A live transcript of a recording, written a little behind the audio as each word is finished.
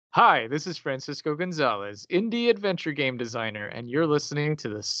Hi, this is Francisco Gonzalez, indie adventure game designer, and you're listening to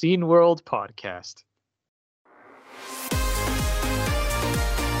the Scene World podcast.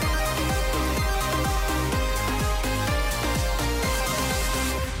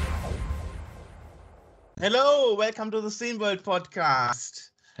 Hello, welcome to the Scene World podcast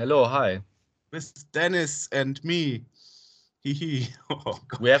Hello, hi. with Dennis and me. Hee. Oh,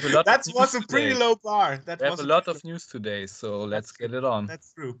 God. We have a lot. That of was news a pretty today. low bar. We have a lot of news today, so let's get it on.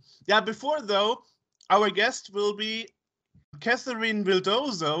 That's true. Yeah, before though, our guest will be Kartherine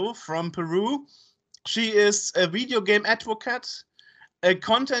Vildoso from Peru. She is a video game advocate, a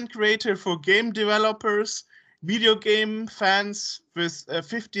content creator for game developers, video game fans with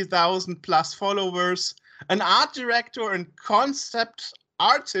 50,000 plus followers, an art director and concept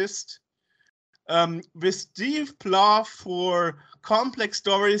artist with deep love for complex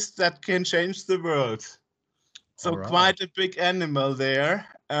stories that can change the world. So All right. quite a big animal there.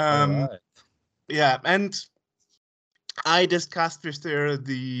 All right. Yeah, and I discussed with her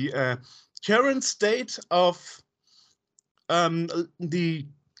the current state of the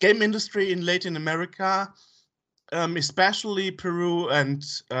game industry in Latin America, especially Peru and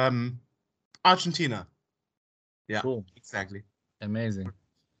Argentina. Yeah, Cool. exactly. Amazing.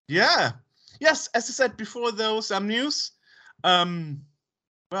 Yeah. Yes, as I said before, though, some news. Well,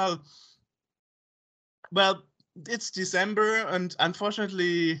 it's December, and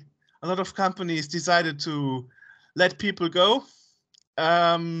unfortunately, a lot of companies decided to let people go.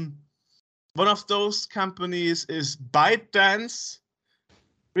 One of those companies is ByteDance,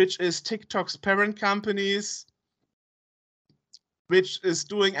 which is TikTok's parent companies, which is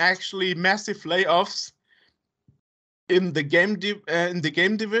doing actually massive layoffs in the game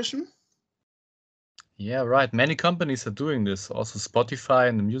division. Yeah, right. Many companies are doing this. Also, Spotify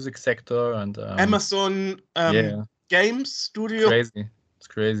in the music sector and Amazon Games Studio. Crazy. It's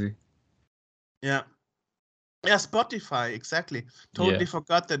crazy. Yeah. Yeah, Spotify, exactly. Totally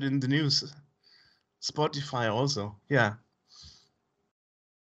forgot that in the news. Spotify also. Yeah.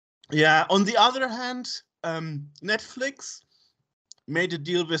 Yeah. On the other hand, Netflix made a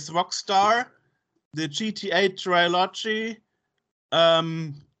deal with Rockstar. The GTA trilogy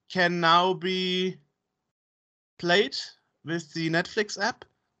can now be played with the Netflix app.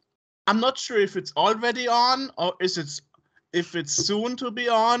 I'm not sure if it's already on or if it's soon to be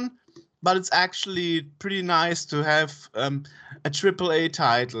on, but it's actually pretty nice to have a AAA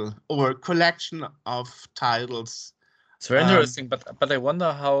title or collection of titles. It's very interesting, but I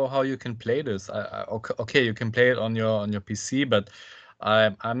wonder how you can play this. Okay, you can play it on your PC, but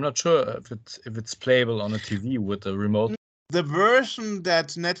I'm not sure if it's playable on a TV with a remote. The version that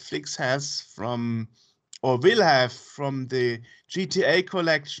Netflix has from or will have from the GTA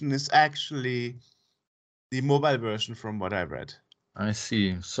collection is actually the mobile version from what I read. I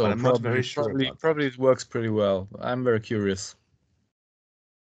see. So but I'm not very sure probably it works pretty well. I'm very curious.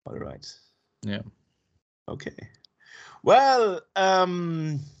 All right. Yeah. Okay. Well,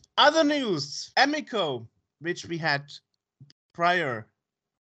 other news. Amico, which we had prior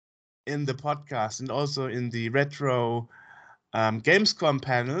in the podcast and also in the retro Gamescom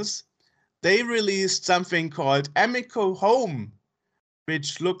panels, they released something called Amico Home,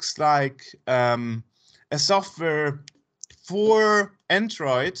 which looks like a software for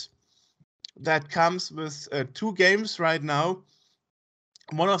Android that comes with 2 games right now.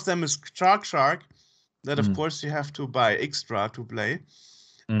 One of them is Shark, that of course you have to buy extra to play.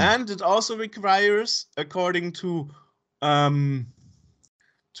 And it also requires, according to an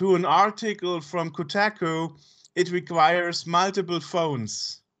article from Kotaku, it requires multiple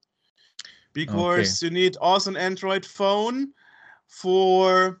phones. Because you need also an Android phone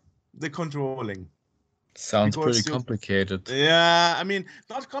for the controlling. Sounds pretty complicated. Yeah, I mean,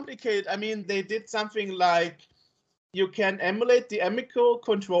 not complicated. I mean, they did something like you can emulate the Amico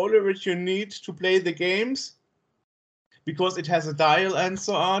controller which you need to play the games because it has a dial and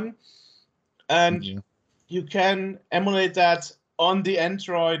so on. And you can emulate that on the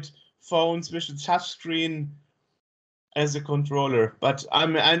Android phones with a touchscreen as a controller. But I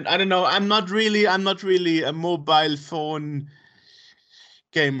don't know. I'm not really a mobile phone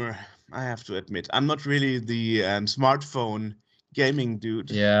gamer. I have to admit, I'm not really the smartphone gaming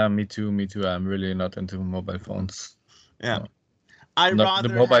dude. Yeah, me too. I'm really not into mobile phones. Yeah, no. Not the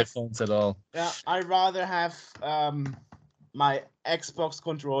mobile phones at all. Yeah, I rather have my Xbox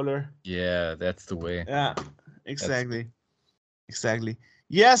controller. Yeah, that's the way. Yeah, exactly. Exactly.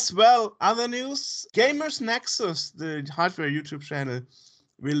 Yes, well, other news. Gamers Nexus, the hardware YouTube channel,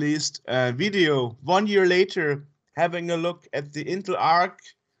 released a video 1 year later having a look at the Intel Arc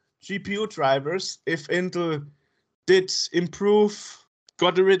GPU drivers, if Intel did improve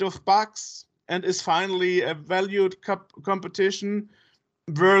got rid of bugs, and is finally a valued competition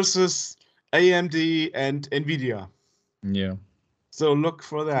versus AMD and Nvidia. Yeah. So look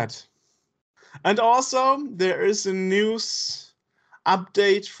for that. And also, there is a news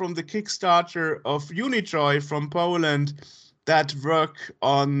update from the Kickstarter of Unijoy from Poland that work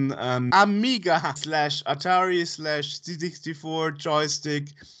on Amiga / Atari / C64 joystick,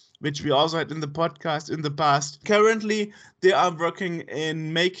 which we also had in the podcast in the past. Currently, they are working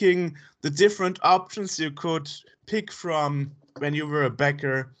in making the different options you could pick from when you were a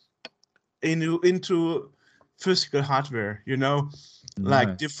backer into physical hardware, you know? Like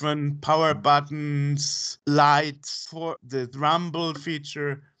Nice. different power buttons, lights for the rumble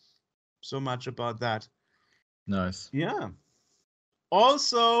feature. So much about that. Nice. Yeah.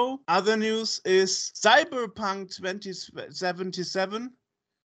 Also, other news is Cyberpunk 2077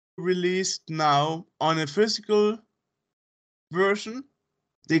 released now on a physical version.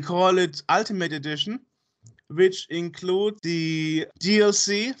 They call it Ultimate Edition, which include the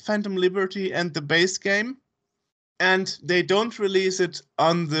DLC, Phantom Liberty, and the base game. And they don't release it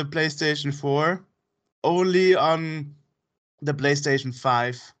on the PlayStation 4, only on the PlayStation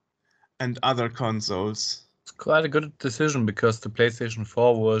 5 and other consoles. It's quite a good decision because the PlayStation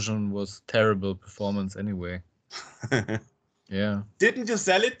 4 version was terrible performance anyway. Yeah. Didn't you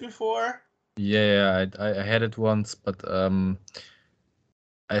sell it before? Yeah, I had it once, but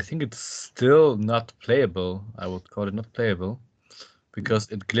I think it's still not playable. I would call it not playable because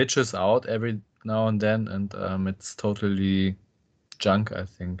it glitches out every now and then, and it's totally junk, I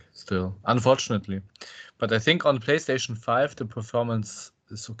think, still, unfortunately. But I think on PlayStation 5 the performance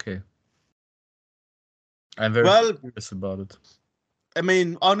is okay. I'm very curious about it. I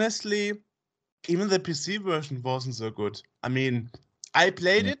mean, honestly, even the PC version wasn't so good. I mean, I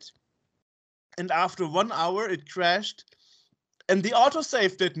played it, and after 1 hour it crashed, and the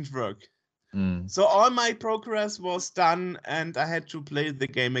autosave didn't work. So all my progress was done, and I had to play the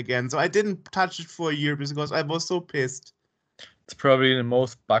game again. So I didn't touch it for a year because I was so pissed. It's probably the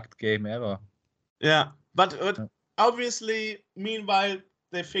most bugged game ever. Yeah, but obviously, meanwhile,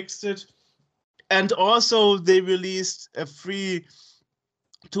 they fixed it. And also, they released a free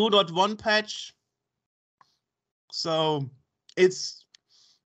 2.1 patch. So it's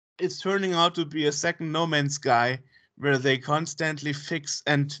turning out to be a second No Man's Sky, where they constantly fix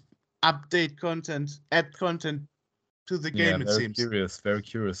and update content, add content to the game, it seems. Very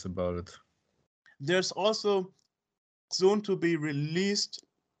curious about it. There's also soon to be released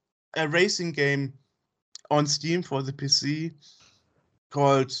a racing game on Steam for the PC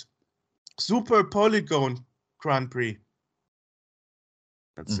called Super Polygon Grand Prix.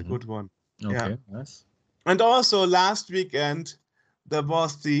 That's a good one. Okay, nice. And also last weekend, there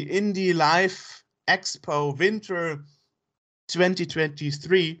was the Indie Life Expo Winter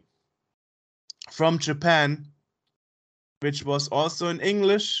 2023 from Japan, which was also in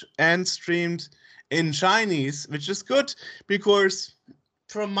English and streamed in Chinese, which is good because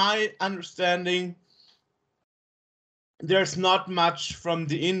from my understanding, there's not much from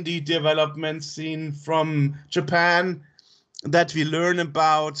the indie development scene from Japan that we learn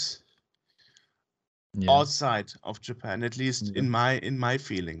about outside of Japan, at least in my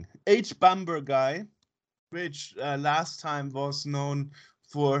feeling. H. Bumber Guy, which last time was known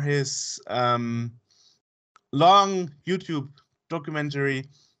for his long YouTube documentary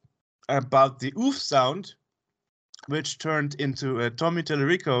about the oof sound, which turned into a Tommy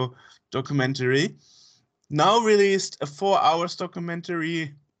Tallarico documentary, now released a 4 hours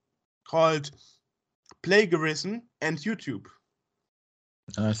documentary called Plagiarism and YouTube.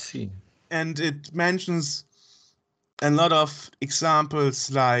 I see. And it mentions a lot of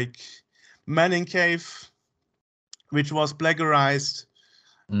examples like Manning Cave, which was plagiarized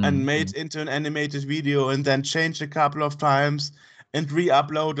and made into an animated video and then changed a couple of times and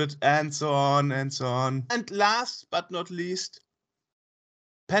re-uploaded and so on and so on. And last but not least,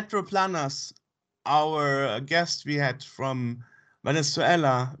 Petro Planas, our guest we had from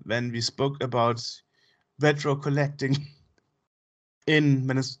Venezuela when we spoke about retro collecting in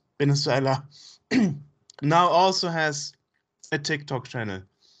Venezuela, now also has a TikTok channel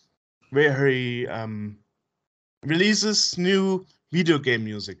where he releases new video game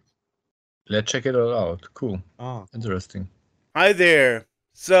music. Let's check it all out. Cool. Oh, interesting. Hi there.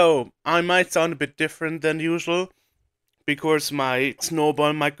 So I might sound a bit different than usual because my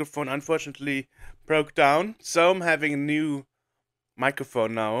snowball microphone unfortunately broke down. So I'm having a new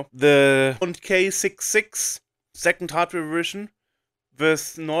microphone now. The K66 second hardware version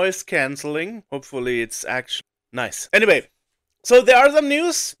with noise cancelling. Hopefully it's actually nice. Anyway, so there are some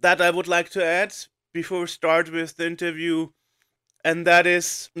news that I would like to add before we start with the interview and that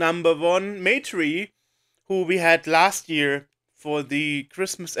is number one, Maytree, who we had last year for the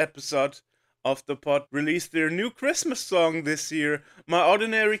Christmas episode of the pod, released their new Christmas song this year, My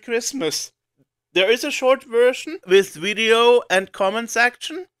Ordinary Christmas. There is a short version with video and comment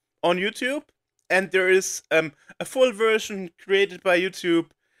section on YouTube, and there is a full version created by YouTube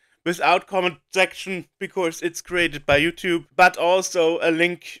without comment section because it's created by YouTube, but also a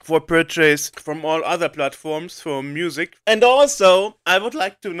link for purchase from all other platforms for music. And also, I would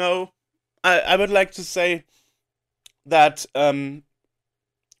like to say that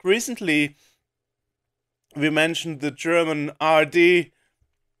recently we mentioned the German RD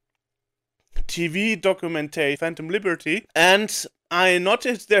TV documentary Phantom Liberty, and I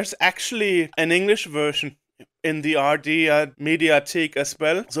noticed there's actually an English version in the RD Mediathek as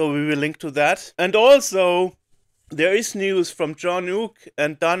well, so we will link to that. And also, there is news from John Ook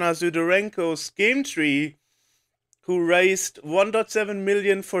and Dana Zudorenko's Game Tree, who raised 1.7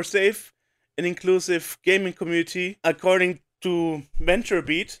 million for safe and inclusive gaming community, according to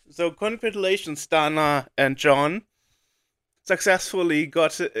VentureBeat. So congratulations, Dana and John, successfully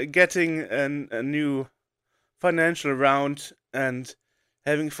getting a new financial round and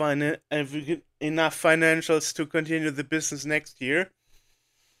having enough financials to continue the business next year.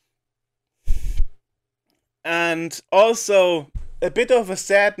 And also, a bit of a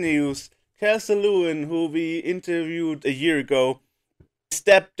sad news, Kelsey Lewin, who we interviewed a year ago,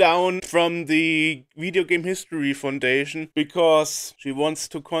 stepped down from the Video Game History Foundation because she wants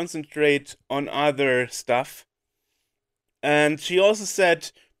to concentrate on other stuff. And she also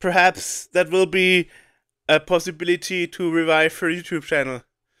said perhaps that will be a possibility to revive her YouTube channel.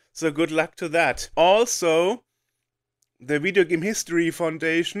 So good luck to that. Also, the Video Game History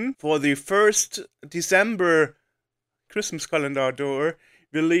Foundation, for the 1st December Christmas calendar door,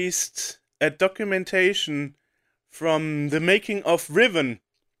 released a documentation from the making of Riven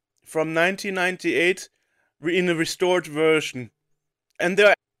from 1998 in a restored version. And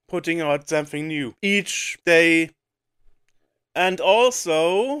they're putting out something new each day. And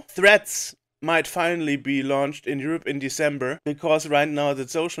also, Threads might finally be launched in Europe in December, because right now the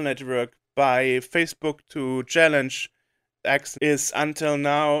social network by Facebook to challenge X is until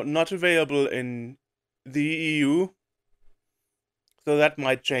now not available in the EU. So that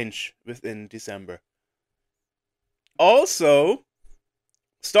might change within December. Also,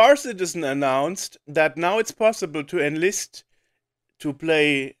 Star Citizen announced that now it's possible to enlist to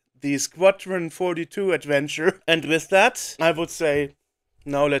play the Squadron 42 adventure. And with that, I would say,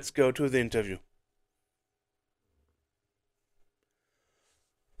 now let's go to the interview.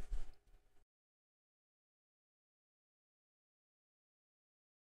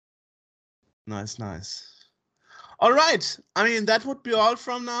 Nice. All right. I mean, that would be all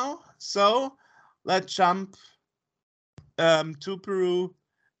from now. So let's jump to Peru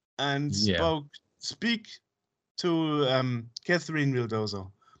and speak to Katherine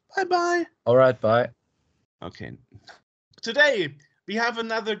Vildoso. Bye-bye. All right, bye. Okay. Today, we have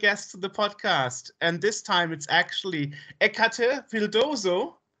another guest to the podcast, and this time it's actually Ekate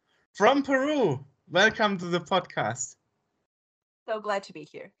Vildoso from Peru. Welcome to the podcast. So glad to be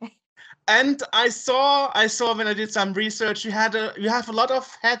here. And I saw when I did some research, you have a lot of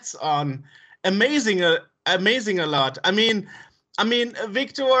hats on. Amazing a lot. I mean,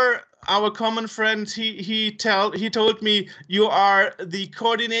 Victor, our common friend, he told me you are the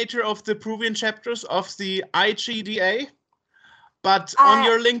coordinator of the Peruvian chapters of the IGDA. But on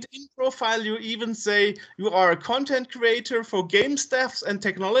your LinkedIn profile, you even say you are a content creator for game staffs and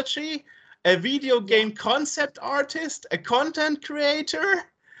technology, a video game concept artist, a content creator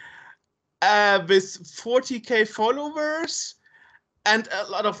with 40K followers, and a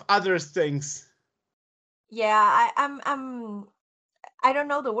lot of other things. Yeah, I don't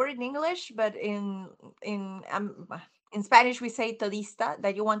know the word in English, but in Spanish we say todista,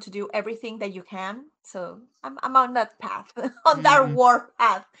 that you want to do everything that you can. So I'm on that path, on that war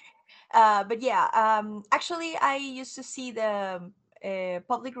path. But yeah, actually I used to see the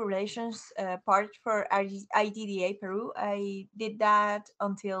public relations part for IDDA Peru. I did that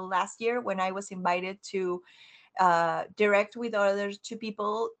until last year when I was invited to direct with other two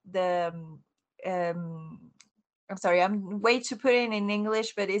people the I'm sorry, I'm way to put it in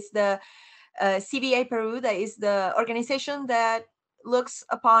English, but it's the CBA Peru, that is the organization that looks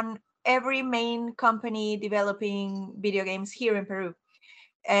upon every main company developing video games here in Peru,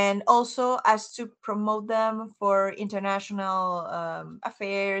 and also as to promote them for international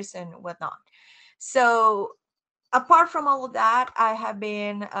affairs and whatnot. So apart from all of that, I have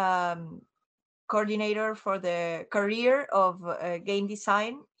been coordinator for the career of game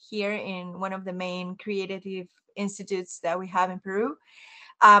design here in one of the main creative institutes that we have in Peru.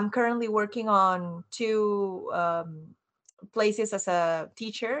 I'm currently working on 2 places as a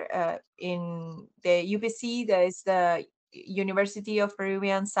teacher in the UPC, that is the University of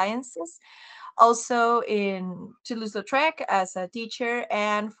Peruvian Sciences, also in Toulouse-Lautrec as a teacher,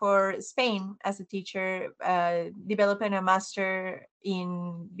 and for Spain as a teacher, developing a master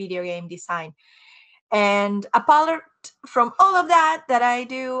in video game design. And apart from all of that I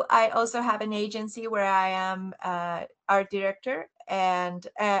do, I also have an agency where I am art director, and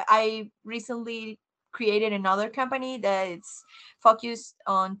I recently created another company that's focused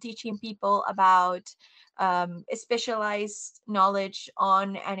on teaching people about specialized knowledge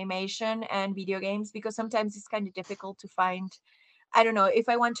on animation and video games, because sometimes it's kind of difficult to find. I don't know, if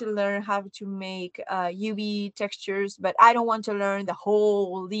I want to learn how to make UV textures, but I don't want to learn the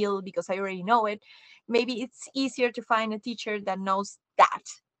whole deal because I already know it. Maybe it's easier to find a teacher that knows that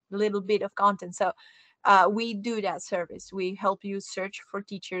little bit of content. So we do that service. We help you search for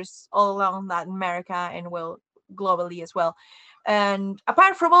teachers all along Latin America and, well, globally as well. And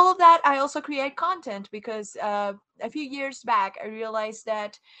apart from all of that, I also create content because a few years back, I realized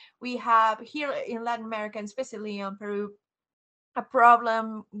that we have here in Latin America, and especially in Peru, a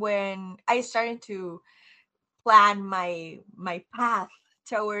problem when I started to plan my path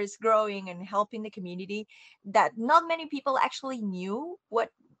towards growing and helping the community, that not many people actually knew what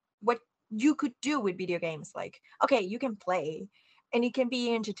you could do with video games. Like, okay, you can play and it can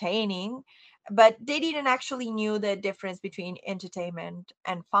be entertaining, but they didn't actually knew the difference between entertainment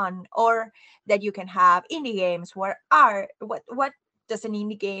and fun, or that you can have indie games. What does an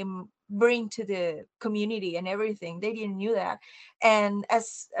indie game bring to the community and everything? They didn't knew that. And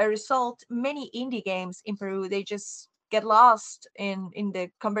as a result, many indie games in Peru, they just get lost in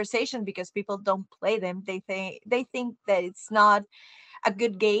the conversation because people don't play them. They think that it's not a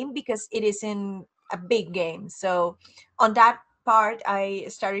good game because it isn't a big game. So on that part, I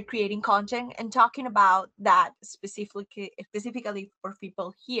started creating content and talking about that specifically for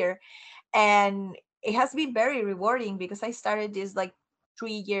people here. And it has been very rewarding because I started this like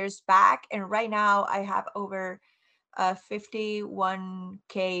 3 years back, and right now I have over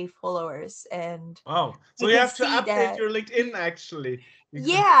 51K followers, and Wow. So you you can have to see update that. your LinkedIn actually.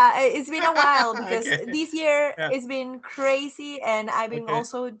 Yeah, it's been a while because Okay. this year Yeah. it's been crazy, and I've been Okay.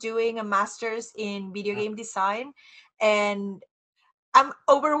 also doing a master's in video Yeah. game design, and I'm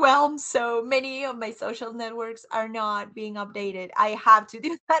overwhelmed. So many of my social networks are not being updated. I have to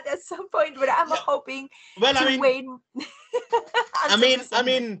do that at some point, but I'm No, hoping well, to wait I until mean, I December.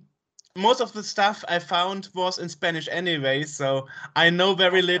 mean, most of the stuff I found was in Spanish anyway, so I know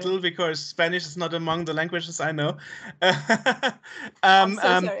very I'm sorry. little because Spanish is not among the languages I know. I'm so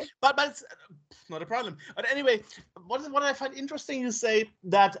um, sorry. but it's not a problem. But anyway, what I find interesting, you say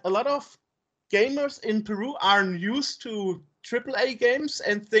that a lot of gamers in Peru are used to AAA games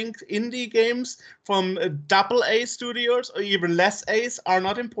and think indie games from double A studios or even less A's are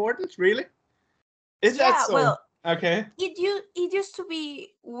not important. Really? Is that Yeah, so? well, Okay. it used to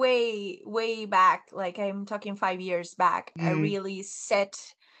be way back, like I'm talking 5 years back, a Mm. really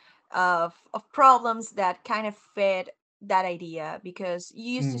set of problems that kind of fit that idea, because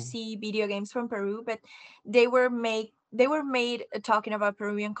you used to Mm. see video games from Peru, but they were made talking about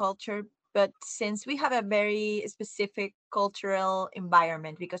Peruvian culture. But since we have a very specific cultural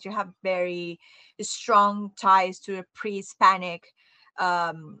environment, because you have very strong ties to a pre-Hispanic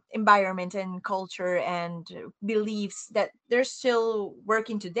environment and culture and beliefs, that they're still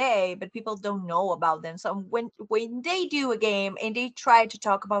working today, but people don't know about them. So when they do a game and they try to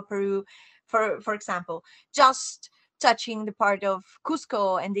talk about Peru, for example, just touching the part of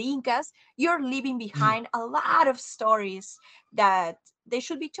Cusco and the Incas, you're leaving behind a lot of stories that they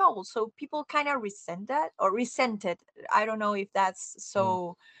should be told. So people kind of resent that, or resent it. I don't know if that's Mm.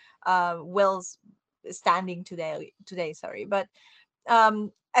 so standing today, sorry. But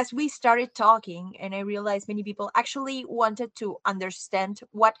as we started talking, and I realized many people actually wanted to understand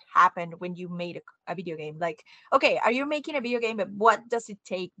what happened when you made a video game. Like, okay, are you making a video game, but what does it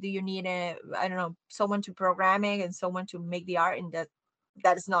take? Do you need I don't know, someone to program it and someone to make the art? And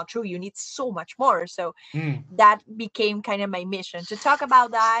that is not true. You need so much more. So Mm. that became kind of my mission, to talk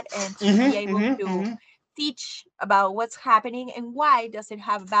about that and to be Mhm, able mhm, to mhm. teach about what's happening and why does it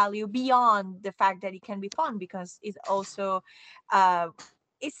have value beyond the fact that it can be fun, because it's also uh,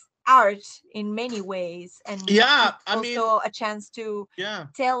 it's art in many ways, and Yeah, it's I mean, also a chance to yeah.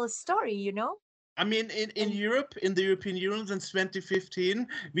 tell a story. I mean, in And Europe, in the European Union since 2015,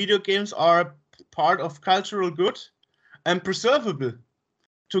 video games are part of cultural good and preservable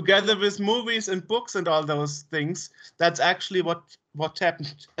together yeah, with movies and books and all those things. That's actually what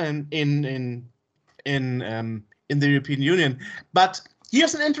happened in the European Union. But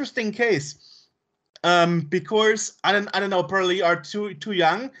here's an interesting case. Because I don't know, probably you are too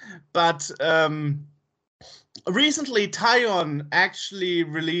young, but recently Taiwan actually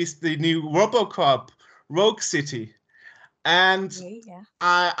released the new RoboCop Rogue City, and Okay, yeah.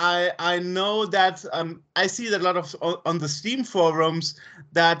 I know that I see that a lot of on the Steam forums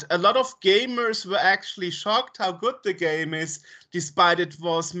that a lot of gamers were actually shocked how good the game is, despite it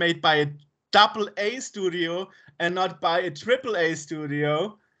was made by a double A studio and not by a triple A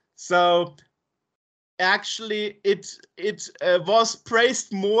studio. So actually it was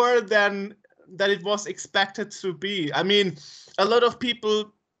praised more than it was expected to be. I mean, a lot of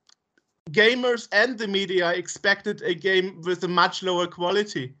people, gamers and the media, expected a game with a much lower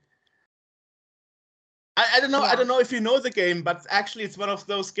quality. I don't know. I Yeah. don't know if you know the game, but actually, it's one of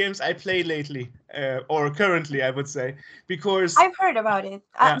those games I play lately, or currently, I would say, because I've heard about it.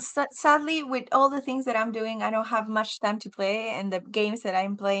 yeah. Sadly, with all the things that I'm doing, I don't have much time to play, and the games that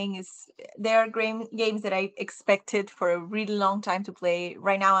I'm playing they are games that I expected for a really long time to play.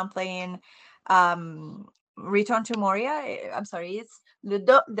 Right now, I'm playing Return to Moria. I'm sorry, it's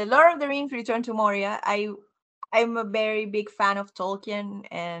the Lord of the Rings: Return to Moria. I'm a very big fan of Tolkien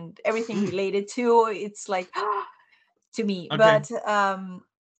and everything related to. It's like to me. Okay. But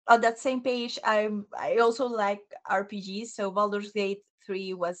on that same page, I also like RPGs. So Baldur's Gate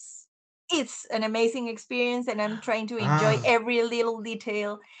 3 it's an amazing experience, and I'm trying to enjoy Ah. every little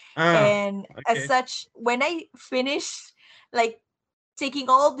detail. Ah. And as Okay. such, when I finish like taking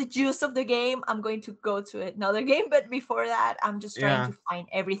all the juice of the game, I'm going to go to another game. But before that, I'm just trying Yeah. to find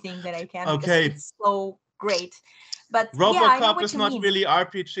everything that I can because Okay. it's so great. But yeah, I know RoboCop what is you not mean. really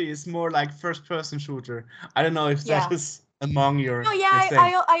RPG. It's more like first-person shooter. I don't know if that Yeah. is among your No, yeah, thing.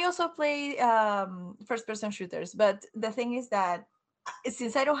 I also play first person shooters, but the thing is that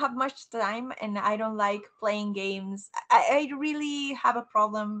since I don't have much time and I don't like playing games, I really have a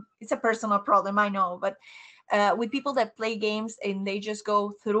problem. It's a personal problem, I know, but with people that play games and they just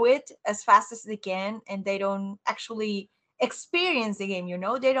go through it as fast as they can and they don't actually experience the game,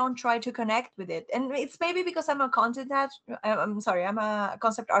 they don't try to connect with it. And it's maybe because I'm a I'm sorry, I'm a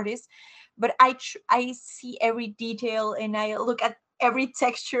concept artist, but I see every detail and I look at every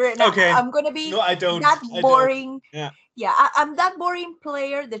texture, and Okay. I'm gonna be No, I don't. that I don't. boring. Yeah. Yeah, I'm that boring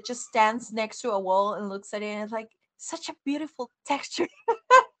player that just stands next to a wall and looks at it and it's like such a beautiful texture.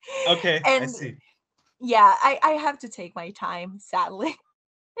 Okay. I And see. yeah, I have to take my time, sadly.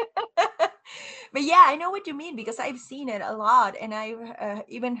 But yeah, I know what you mean because I've seen it a lot, and I've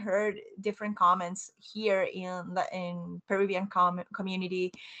even heard different comments here in the Peruvian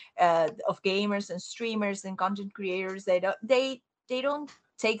community of gamers and streamers and content creators. They don't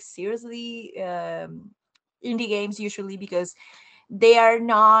take seriously indie games usually because they are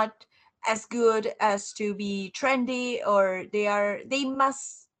not as good as to be trendy, or they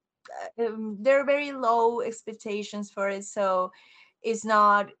must there are very low expectations for it, so it's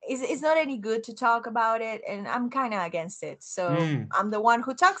not any good to talk about it, and I'm kind of against it. So Mm. I'm the one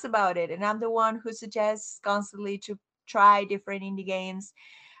who talks about it, and I'm the one who suggests constantly to try different indie games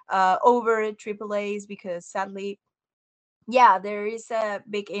over triple A's, because sadly, yeah, there is a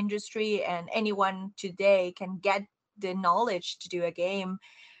big industry and anyone today can get the knowledge to do a game,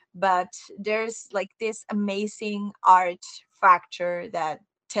 but there's like this amazing art factor that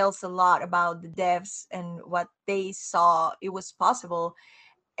tells a lot about the devs and what they saw it was possible.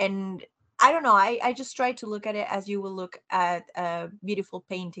 And I don't know, I just try to look at it as you will look at a beautiful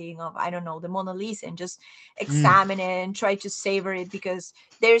painting of, I don't know, the Mona Lisa, and just Mm. examine it and try to savor it because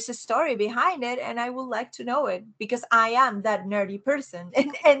there's a story behind it and I would like to know it because I am that nerdy person.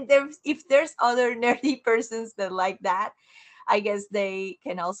 And if there's other nerdy persons that like that, I guess they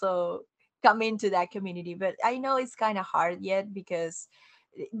can also come into that community. But I know it's kind of hard yet because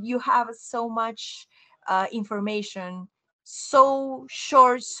you have so much information so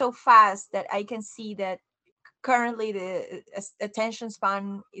short, so fast, that I can see that currently the attention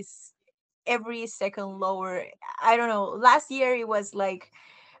span is every second lower. I don't know. Last year it was like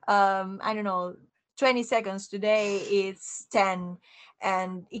I don't know, 20 seconds. Today it's 10,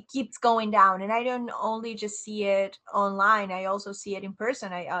 and it keeps going down. And I don't only just see it online, I also see it in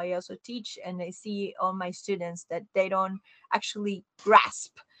person. I also teach, and I see on my students that they don't actually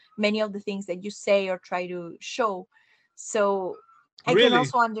grasp many of the things that you say or try to show. So I can Really?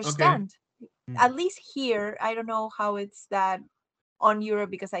 also Okay. understand, Mm. at least here. I don't know how it's that on Europe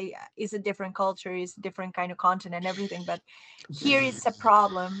because I it's a different culture, it's a different kind of content and everything. But here it's a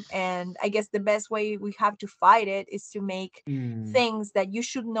problem, and I guess the best way we have to fight it is to make Mm. things that you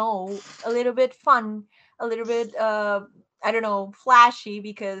should know a little bit fun, a little bit I don't know, flashy,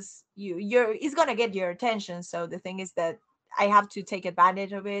 because you're it's gonna get your attention. So the thing is that I have to take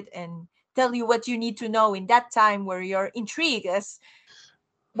advantage of it and tell you what you need to know in that time where you're intrigued as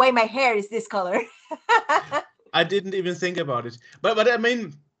why my hair is this color. I didn't even think about it. But I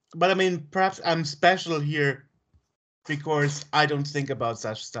mean, perhaps I'm special here because I don't think about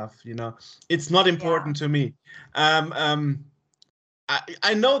such stuff. It's not Yeah. important to me. Um, um,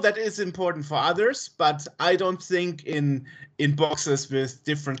 I know that is important for others, but I don't think in boxes with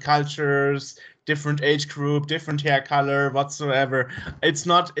different cultures, different age group, different hair color, whatsoever. It's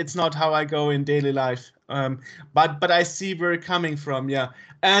not how I go in daily life. But I see where you're coming from, yeah.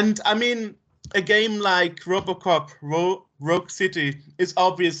 And I mean, a game like RoboCop, Rogue City is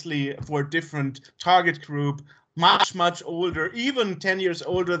obviously for a different target group, much older, even 10 years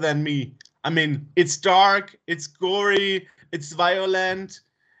older than me. I mean, it's dark, it's gory, it's violent,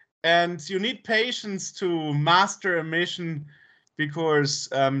 and you need patience to master a mission because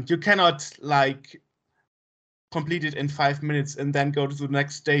you cannot like complete it in 5 minutes and then go to the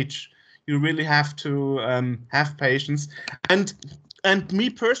next stage. You really have to have patience. And and me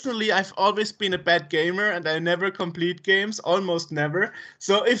personally, I've always been a bad gamer and I never complete games, almost never.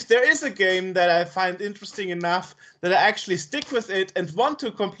 So if there is a game that I find interesting enough that I actually stick with it and want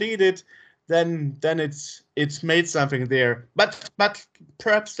to complete it, then it's made something there. But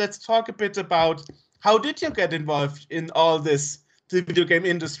perhaps let's talk a bit about how did you get involved in all this, the video game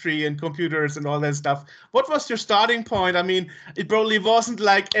industry and computers and all that stuff. What was your starting point? I mean, it probably wasn't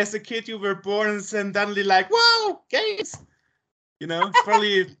like as a kid you were born and then suddenly like, wow, games. It's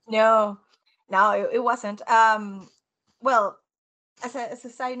probably No, no, it wasn't. Well, as a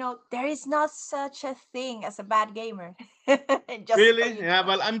side note, there is not such a thing as a bad gamer. Just for really, you to yeah. know.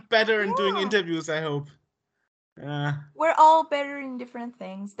 Well, I'm better in doing Yeah, interviews, I hope. Uh, we're all better in different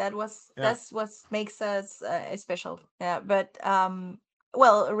things. yeah. That's what makes us special. Yeah, but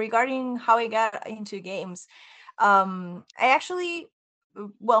well, regarding how I got into games, I actually,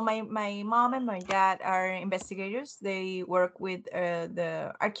 well, my mom and my dad are investigators. They work with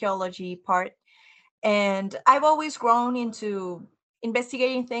the archaeology part, and I've always grown into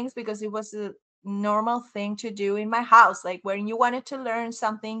investigating things because it was a normal thing to do in my house. Like when you wanted to learn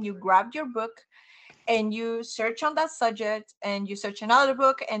something, you grabbed your book and you search on that subject, and you search another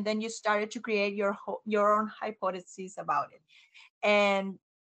book, and then you started to create your own hypotheses about it. And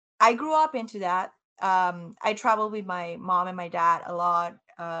I grew up into that. I traveled with my mom and my dad a lot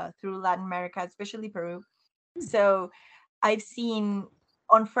through Latin America, especially Peru. So I've seen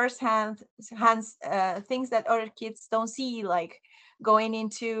on first hands things that other kids don't see, like going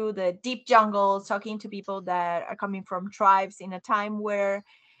into the deep jungle, talking to people that are coming from tribes in a time where,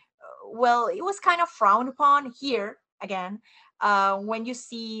 well, it was kind of frowned upon here again. When you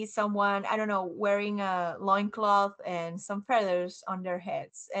see someone, I don't know, wearing a loincloth and some feathers on their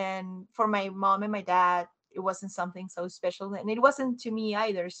heads. And for my mom and my dad, it wasn't something so special, and it wasn't to me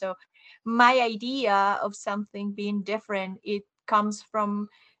either. So my idea of something being different, it comes from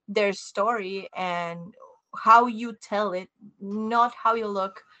their story and how you tell it, not how you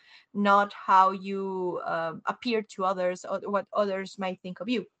look, not how you appear to others, or what others might think of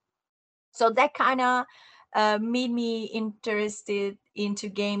you. So that kind of made me interested into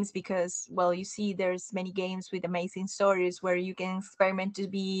games because, well, you see there's many games with amazing stories where you can experiment to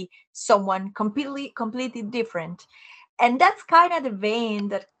be someone completely different. And that's kind of the vein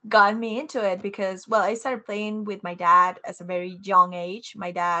that got me into it because, well, I started playing with my dad as a very young age.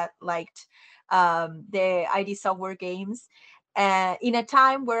 My dad liked the ID software games, in a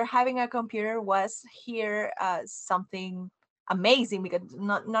time where having a computer was here something amazing because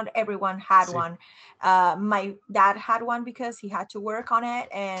not everyone had See. one. My dad had one because he had to work on it,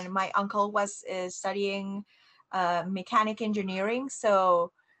 and my uncle was studying mechanic engineering.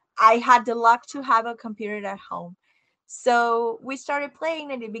 So I had the luck to have a computer at home. So we started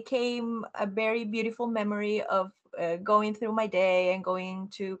playing, and it became a very beautiful memory of going through my day and going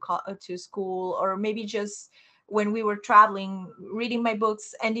to school, or maybe just when we were traveling, reading my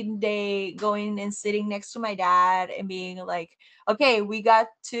books, ending the day, going and sitting next to my dad and being like, okay, we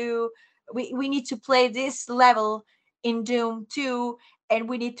need to play this level in Doom 2, and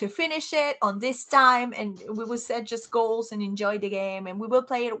we need to finish it on this time, and we will set just goals and enjoy the game, and we will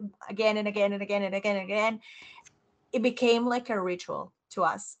play it again and again and again and again and again. It became like a ritual to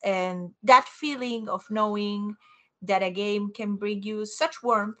us, and that feeling of knowing that a game can bring you such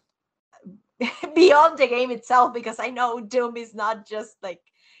warmth beyond the game itself, because I know Doom is not just like,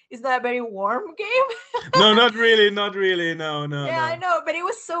 it's not a very warm game. No, not really, not really. No, no, Yeah, I no. know, but it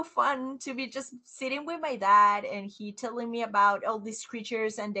was so fun to be just sitting with my dad and he telling me about all these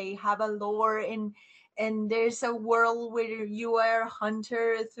creatures, and they have a lore, and there's a world where you are a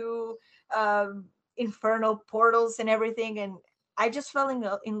hunter through infernal portals and everything, and I just fell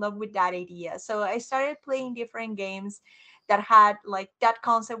in love with that idea. So I started playing different games that had like that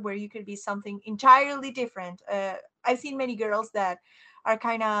concept where you could be something entirely different. I've seen many girls that are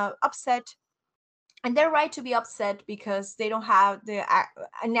kind of upset, and they're right to be upset because they don't have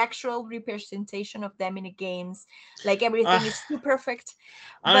an actual representation of them in the games. Like Uh, everything is too perfect,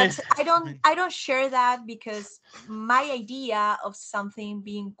 I mean, but I don't share that, because my idea of something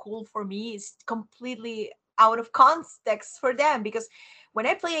being cool for me is completely out of context for them. Because when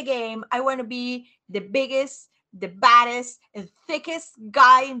I play a game, I want to be the biggest, the baddest, and thickest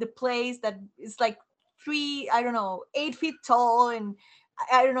guy in the place that is like three, I don't know, 8 feet tall, and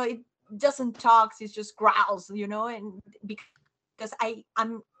I don't know, it doesn't talk, it just growls, and because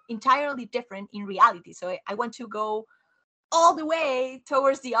I'm entirely different in reality, so I want to go all the way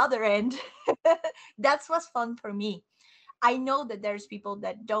towards the other end. That's what's fun for me. I know that there's people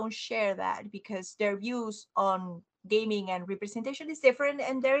that don't share that because their views on gaming and representation is different,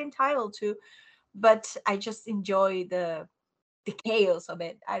 and they're entitled to, but I just enjoy the chaos of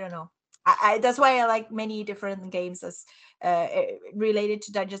it. I don't know. That's why I like many different games as related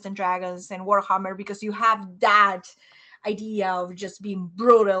to Dungeons and Dragons and Warhammer, because you have that idea of just being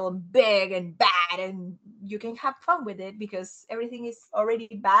brutal and big and bad, and you can have fun with it because everything is already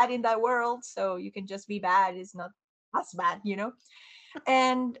bad in that world, so you can just be bad. It's not as bad.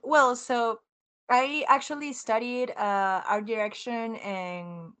 And well, so I actually studied art direction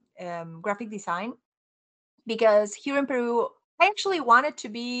and graphic design, because here in Peru, I actually wanted to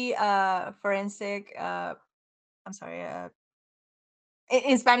be a forensic. I'm sorry.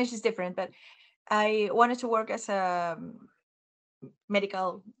 In Spanish is different, but I wanted to work as a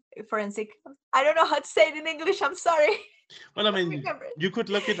medical forensic. I don't know how to say it in English. I'm sorry. well, I I don't mean, remember it. you could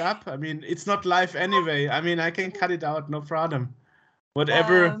look it up. I mean, it's not live anyway. I mean, I can cut it out, no problem.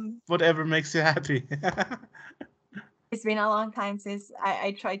 Whatever, Um, whatever makes you happy. it's been a long time since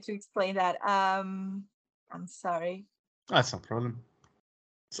I tried to explain that. I'm sorry. That's no problem.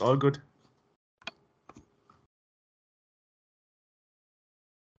 It's all good.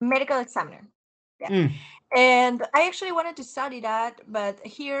 Medical examiner. Yeah. Mm. And I actually wanted to study that, but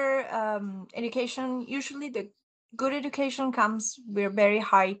here, education, usually the good education comes with a very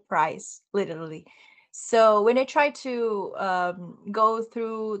high price, literally. So when I tried to go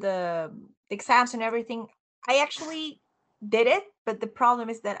through the exams and everything, I actually did it, but the problem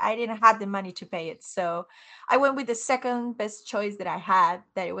is that I didn't have the money to pay it. So I went with the second best choice that I had,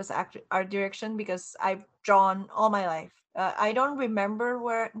 that it was art direction, because I've drawn all my life. I don't remember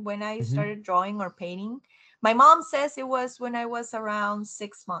when I Mhm. started drawing or painting. My mom says it was when I was around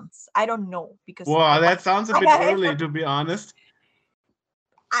 6 months. I don't know, because Wow, that sounds a bit I early, to be honest.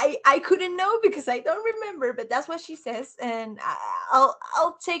 I couldn't know because I don't remember, but that's what she says, and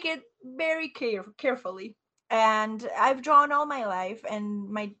I'll take it very carefully. And I've drawn all my life, and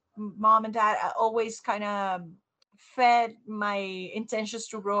my mom and dad always kind of fed my intentions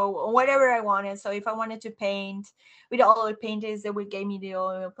to grow whatever I wanted. So if I wanted to paint with the oil paintings, they would give me the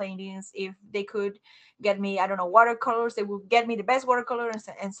oil paintings. If they could get me, I don't know, watercolors, they would get me the best watercolor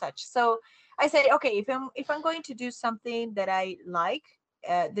and such. So I said, okay, if I'm going to do something that I like,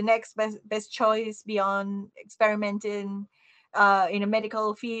 the next best choice beyond experimenting in a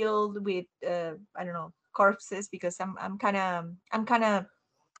medical field with I don't know, corpses, because I'm kind of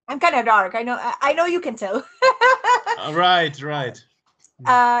dark. I know you can tell. Right, right.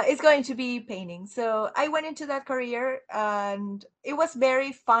 It's going to be painting. So I went into that career, and it was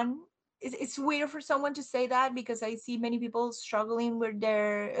very fun. It's weird for someone to say that, because I see many people struggling with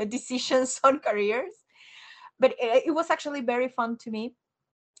their decisions on careers, but it was actually very fun to me,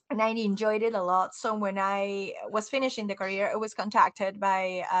 and I enjoyed it a lot. So when I was finishing the career, I was contacted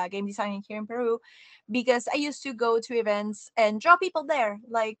by game designing here in Peru, because I used to go to events and draw people there.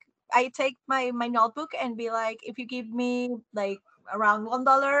 Like, I take my notebook and be like, if you give me like around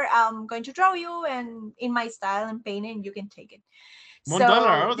 $1, I'm going to draw you, and in my style and painting, you can take it. $1. So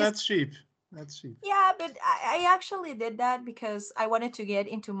Oh, this that's cheap. That's cheap. Yeah, but I actually did that because I wanted to get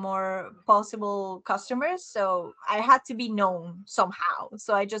into more possible customers. So I had to be known somehow.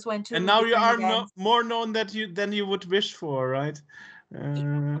 So I just went And to now you different are no, events. more known that you than you would wish for, right?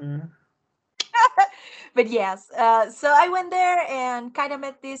 Uh, But yes, so I went there and kind of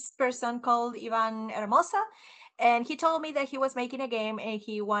met this person called Ivan Hermosa. And he told me that he was making a game and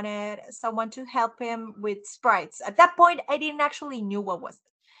he wanted someone to help him with sprites. At that point, I didn't actually knew what was.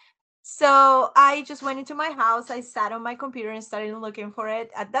 So I just went into my house. I sat on my computer and started looking for it.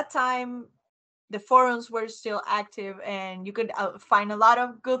 At that time, the forums were still active, and you could find a lot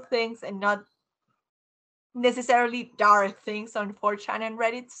of good things and not necessarily dark things on 4chan and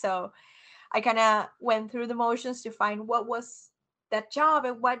Reddit. So I kind of went through the motions to find what was that job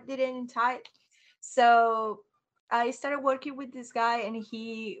and what did it entail. So I started working with this guy, and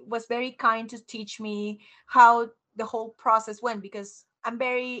he was very kind to teach me how the whole process went, because I'm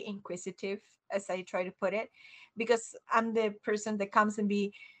very inquisitive, as I try to put it, because I'm the person that comes and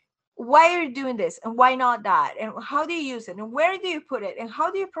be, why are you doing this and why not that, and how do you use it and where do you put it and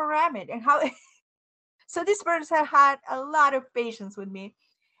how do you program it and how. So this person had a lot of patience with me,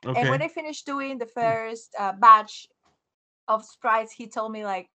 and when Okay. I finished doing the first batch of sprites, he told me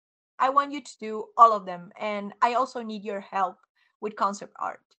like, I want you to do all of them, and I also need your help with concept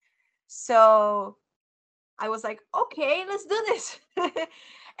art. So I was like, okay, let's do this.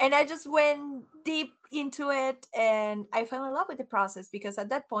 And I just went deep into it, and I fell in love with the process, because at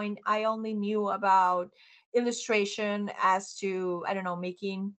that point I only knew about illustration as to, I don't know,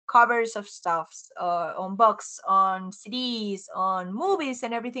 making covers of stuffs on books, on CDs, on movies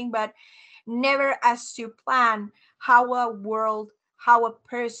and everything, but never as to plan how a world, how a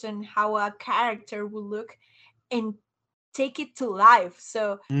person, how a character will look, and take it to life.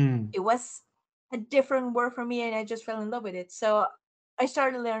 So Mm. it was a different world for me, and I just fell in love with it. So I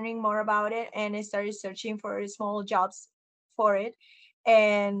started learning more about it, and I started searching for small jobs for it,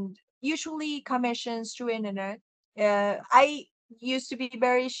 and usually commissions through internet. I used to be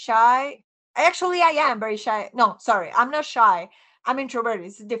very shy. Actually, I am very shy. No, sorry, I'm not shy. I'm introverted.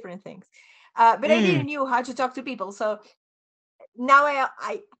 It's different things. But I Mm. didn't know how to talk to people. So now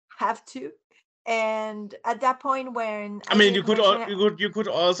I have to. And at that point, when I I mean, did mention, you could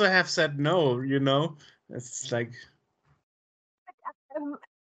also have said no. You know, it's like um,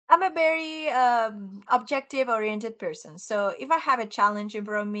 I'm a very objective oriented person. So if I have a challenge in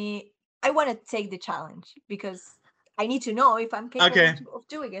front of me, I want to take the challenge, because I need to know if I'm capable okay. of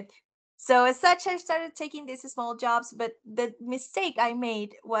doing it. So as such, I started taking these small jobs. But the mistake I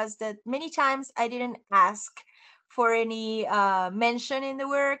made was that many times I didn't ask for any mention in the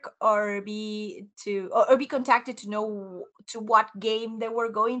work, or be contacted to know to what game they were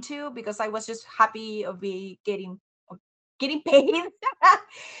going to, because I was just happy of be getting paid.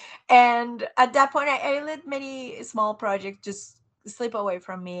 And at that point, I let many small projects just slip away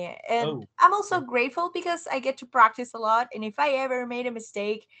from me. And Oh. I'm also Okay. grateful because I get to practice a lot. And if I ever made a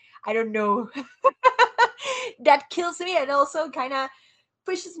mistake, I don't know, that kills me, and also kind of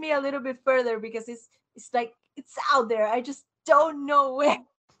pushes me a little bit further, because it's like it's out there. I just don't know where.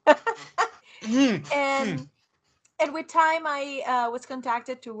 Hmm. Hmm. and and with time, I was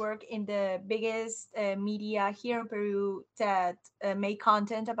contacted to work in the biggest media here in Peru that make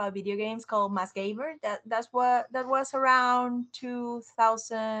content about video games, called Mass Gamer. That was around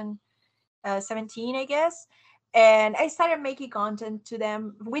 2017, I guess. And I started making content to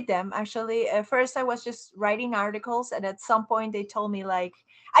them with them. Actually, at first I was just writing articles, and at some point they told me like,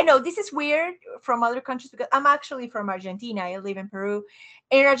 I know this is weird from other countries, because I'm actually from Argentina. I live in Peru.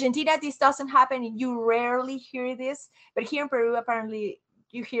 In Argentina, this doesn't happen, and you rarely hear this. But here in Peru, apparently,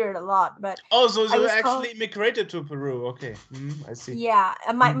 you hear it a lot. But Oh, so I you was called. actually immigrated to Peru? Okay. I see. Yeah,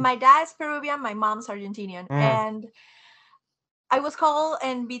 my Mm. my dad's Peruvian, my mom's Argentinian, Ah. and I was called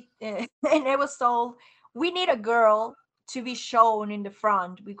and and I was told, we need a girl to be shown in the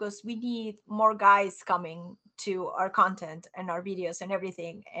front, because we need more guys coming to our content and our videos and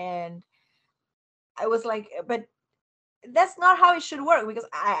everything. And I was like, but that's not how it should work, because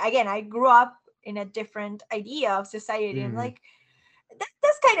I grew up in a different idea of society. And Mm. like,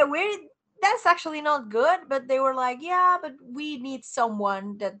 that's kind of weird. That's actually not good. But they were like, yeah, but we need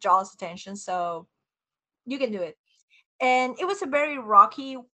someone that draws attention, so you can do it. And it was a very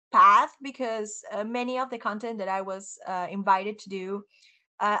rocky path, because many of the content that I was invited to do,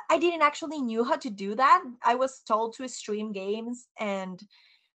 I didn't actually knew how to do that. I was told to stream games, and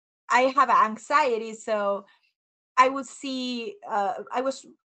I have anxiety. So I would see, I was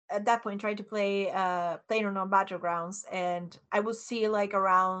at that point trying to play PlayerUnknown Battlegrounds, and I would see like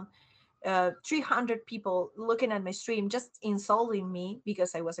around 300 people looking at my stream, just insulting me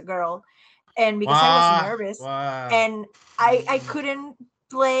because I was a girl, and because I was Wow. nervous, Wow. and I couldn't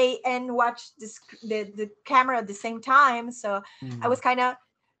play and watch the camera at the same time. So I Mm. was kind of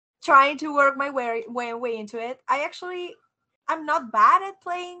trying to work my way into it. I'm not bad at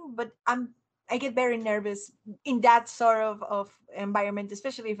playing, but I get very nervous in that sort of environment,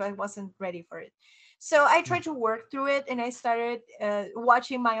 especially if I wasn't ready for it. So I tried to work through it, and I started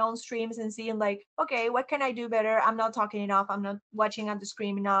watching my own streams and seeing like, okay, what can I do better? I'm not talking enough. I'm not watching on the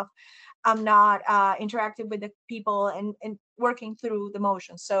screen enough. I'm not interacting with the people, and working through the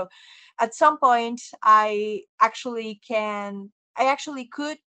motions. So at some point, I actually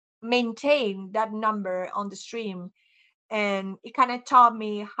could maintain that number on the stream. And it kind of taught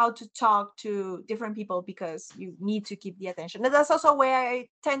me how to talk to different people, because you need to keep the attention. And that's also where I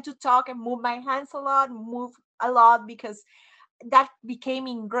tend to talk and move my hands a lot, move a lot, because that became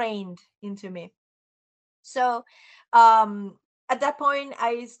ingrained into me. So um at that point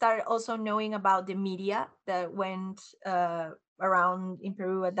I started also knowing about the media that went around in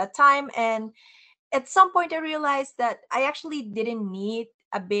Peru at that time. And at some point I realized that I actually didn't need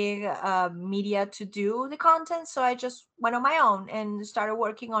a big media to do the content, so I just went on my own and started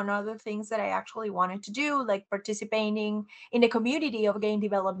working on other things that I actually wanted to do, like participating in the community of game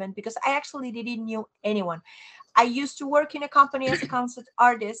development, because I actually didn't know anyone. I used to work in a company as a concept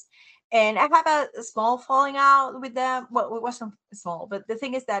artist, and I have a small falling out with them. Well, it wasn't small, but the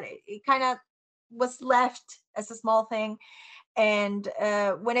thing is that it kind of was left as a small thing. And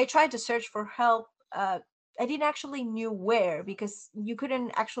when I tried to search for help, I didn't actually knew where, because you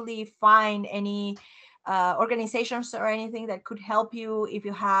couldn't actually find any organizations or anything that could help you if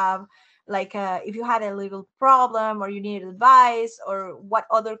you have like if you had a legal problem or you needed advice, or what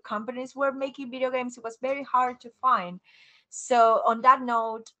other companies were making video games. It was very hard to find. So on that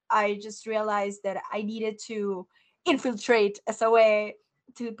note, I just realized that I needed to infiltrate as a way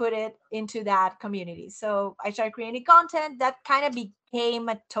to put it into that community. So I started creating content that kind of became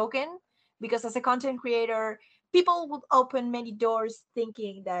a token, because as a content creator, people would open many doors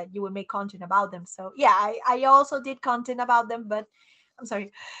thinking that you would make content about them. So yeah, I also did content about them, but I'm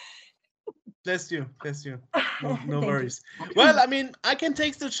sorry. Bless you, bless you. No Thank you. worries. Well, I mean, I can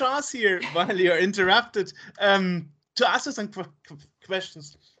take the chance here while you're interrupted to ask you some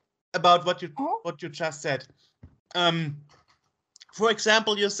questions about what you just said. For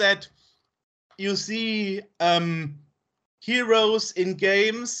example, you said you see heroes in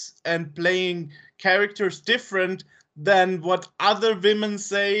games and playing characters different than what other women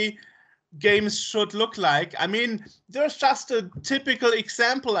say games should look like. I mean, there's just a typical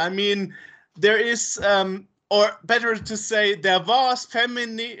example. I mean, there is, or better to say, there was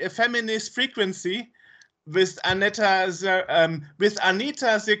feminist frequency with Anita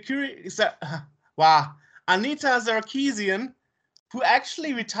Sarkeesian, who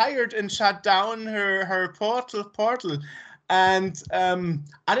actually retired and shut down her portal, and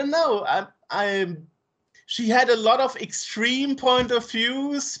I don't know. I she had a lot of extreme point of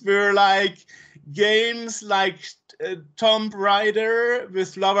views where like games like Tomb Raider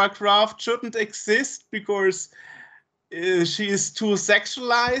with Lara Croft shouldn't exist because she is too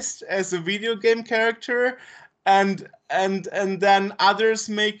sexualized as a video game character, and then others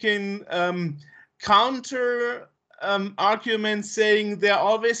making counter arguments saying there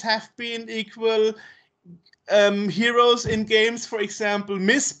always have been equal heroes in games, for example,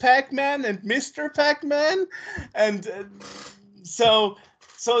 Miss Pac-Man and Mr. Pac-Man, and so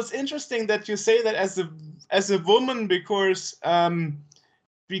it's interesting that you say that as a woman, because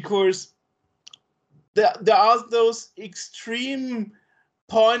there are those extreme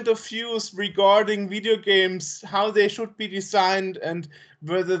point of views regarding video games, how they should be designed, and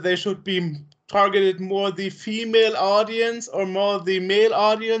whether they should be targeted more the female audience or more the male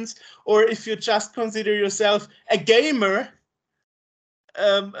audience, or if you just consider yourself a gamer,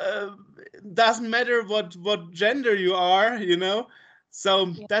 doesn't matter what gender you are, you know. So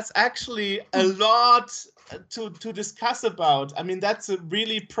Yeah. that's actually a lot to discuss about. I mean, that's a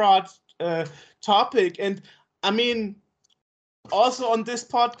really broad topic, and I mean, also on this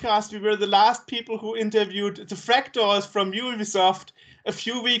podcast, we were the last people who interviewed the Fractals from Ubisoft a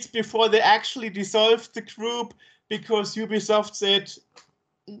few weeks before they actually dissolved the group, because Ubisoft said,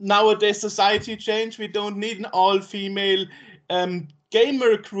 nowadays society changed, we don't need an all-female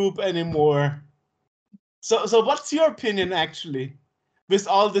gamer group anymore. So what's your opinion actually with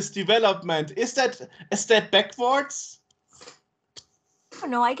all this development? Is that a step backwards? I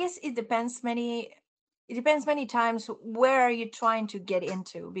don't know. I guess it depends many times where are you trying to get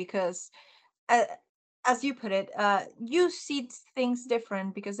into, because uh, as you put it, you see things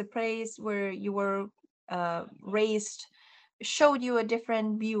different, because the place where you were raised showed you a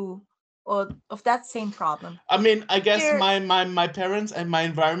different view of that same problem. I mean, I guess Here, my parents and my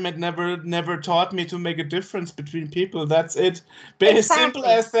environment never taught me to make a difference between people. That's it. But as simple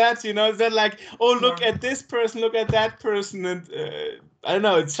exactly. as that, you know. They're like, oh, look Yeah. at this person, look at that person, and I don't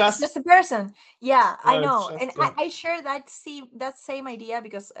know. It's It's just just a person. Yeah, I it's know. And just I share that same idea,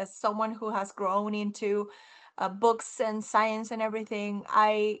 because as someone who has grown into books and science and everything,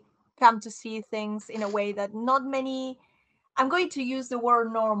 I come to see things in a way that not many, I'm going to use the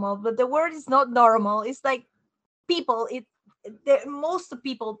word normal, but the word is not normal. It's like people, most of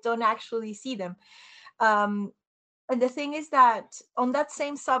people don't actually see them. Um, And the thing is that on that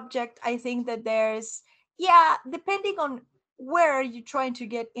same subject, I think that there's, yeah, depending on where are you trying to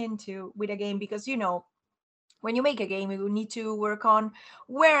get into with a game, because when you make a game, you need to work on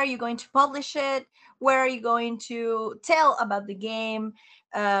where are you going to publish it, where are you going to tell about the game,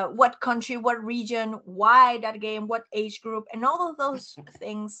 what country, what region, why that game, what age group, and all of those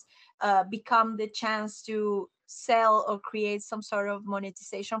things become the chance to sell or create some sort of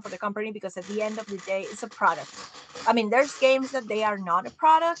monetization for the company, because at the end of the day, it's a product. I mean, there's games that they are not a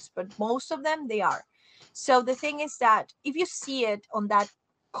product, but most of them they are. So the thing is that if you see it on that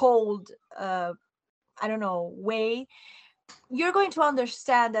cold, I don't know, way, you're going to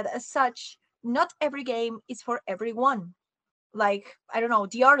understand that as such, not every game is for everyone. Like, I don't know,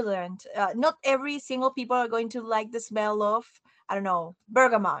 deodorant. Not every single people are going to like the smell of, I don't know,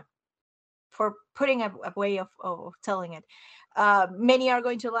 bergamot, for putting a way of telling it. Many are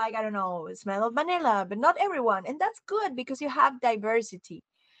going to like, I don't know, smell of vanilla, but not everyone. And that's good because you have diversity.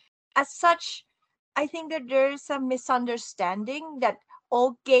 As such, I think that there's a misunderstanding that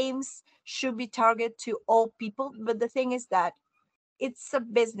all games should be targeted to all people. But the thing is that it's a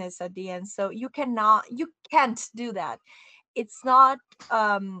business at the end, so you can't do that. It's not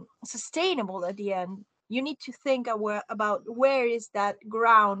sustainable at the end. You need to think about where is that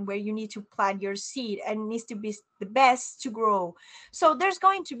ground where you need to plant your seed, and it needs to be the best to grow. So there's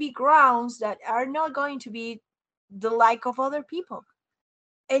going to be grounds that are not going to be the like of other people,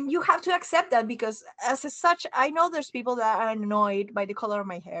 and you have to accept that, because such, I know there's people that are annoyed by the color of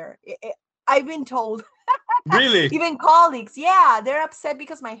my hair. I've been told. Really? Even colleagues, yeah, they're upset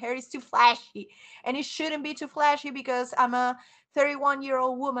because my hair is too flashy, and it shouldn't be too flashy because I'm a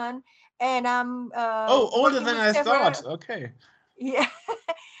 31-year-old woman, and I'm Oh, older working than with I several. thought. Okay. Yeah.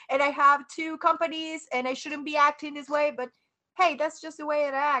 And I have two companies, and I shouldn't be acting this way, but hey, that's just the way I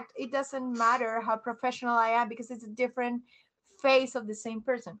act. It doesn't matter how professional I am, because it's a different face of the same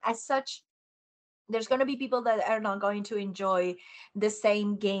person. As such, there's going to be people that are not going to enjoy the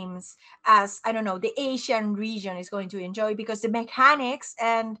same games as, I don't know, the Asian region is going to enjoy, because the mechanics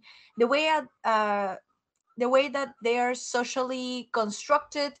and the way the way that they are socially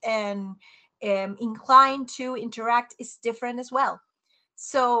constructed and inclined to interact is different as well.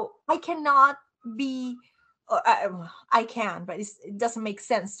 So I cannot be, I can, but it doesn't make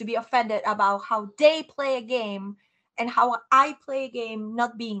sense to be offended about how they play a game and how I play a game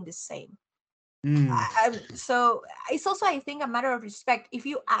not being the same. Hmm. So it's also, I think, a matter of respect. If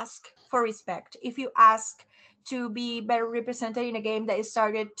you ask for respect, if you ask to be better represented in a game that is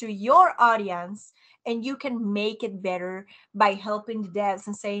targeted to your audience, and you can make it better by helping the devs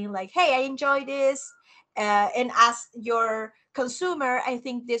and saying like, hey, I enjoy this, and as your consumer, I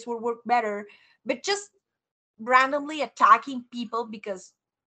think this will work better. But just randomly attacking people because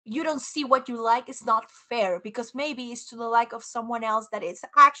you don't see what you like is not fair, because maybe it's to the like of someone else that is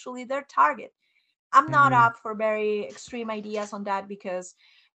actually their target. I'm not Hmm. up for very extreme ideas on that, because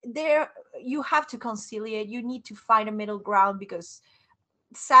there you have to conciliate. You need to find a middle ground, because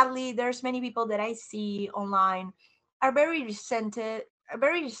sadly there's many people that I see online are very resented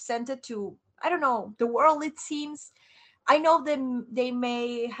to, I don't know, the world, it seems. I know them, they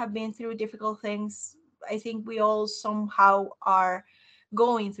may have been through difficult things. I think we all somehow are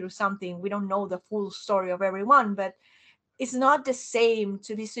going through something. We don't know the full story of everyone, but it's not the same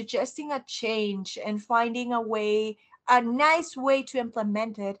to be suggesting a change and finding a way, a nice way to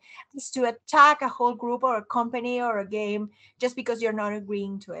implement it, is to attack a whole group or a company or a game just because you're not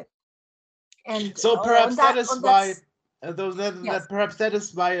agreeing to it. And So perhaps that is on why, that's that yes. perhaps that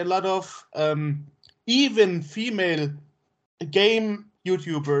is why a lot of even female game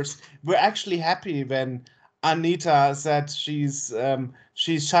YouTubers were actually happy when Anita said she's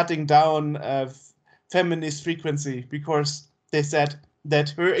shutting down feminist frequency, because they said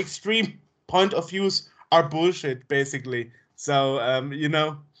that her extreme point of views are bullshit, basically. So Yeah,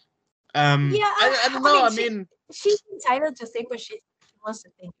 I don't I know. mean, I mean, she's entitled to think what she wants to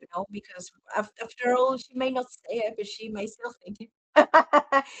think, because after all, she may not say it, but she may still think it.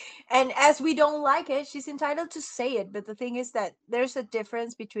 And as we don't like it, she's entitled to say it. But the thing is that there's a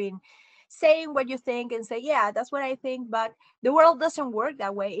difference between saying what you think and say, yeah, that's what I think, but the world doesn't work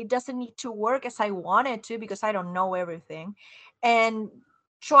that way. It doesn't need to work as I want it to, because I don't know everything. And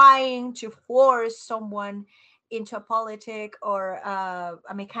trying to force someone into a politic or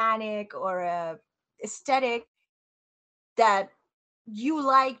a mechanic or a aesthetic that you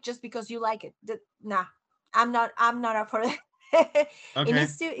like just because you like it. Nah, I'm not up for that. it okay.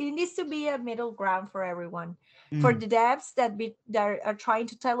 needs to it needs to be a middle ground for everyone. For Mm. the devs that are trying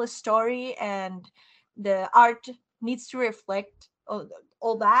to tell a story, and the art needs to reflect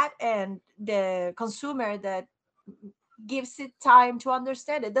all that, and the consumer that gives it time to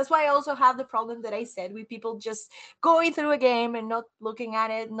understand it. That's why I also have the problem that I said with people just going through a game and not looking at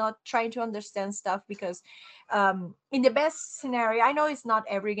it, not trying to understand stuff. Because in the best scenario, I know it's not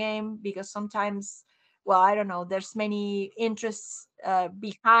every game, because sometimes, well, I don't know, there's many interests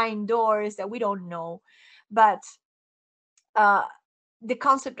behind doors that we don't know. But uh, the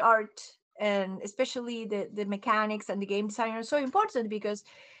concept art, and especially the mechanics and the game design, are so important, because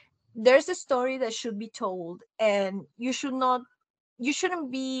there's a story that should be told, and you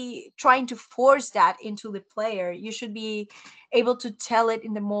shouldn't be trying to force that into the player. You should be able to tell it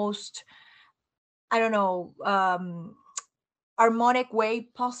in the most, I don't know, harmonic way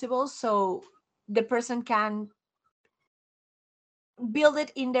possible, so the person can build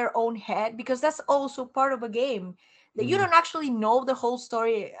it in their own head, because that's also part of a game, that you don't actually know the whole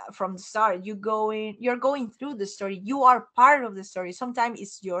story from the start. You're going through the story, you are part of the story. Sometimes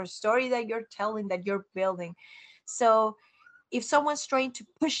it's your story that you're telling, that you're building. So if someone's trying to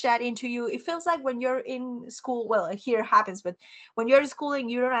push that into you, it feels like when you're in school. Well, here it happens, but when you're in school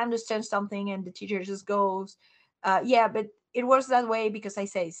and you don't understand something, and the teacher just goes, yeah, but it works that way because I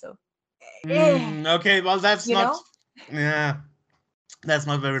say so. Okay, well, that's You not. know? Yeah, that's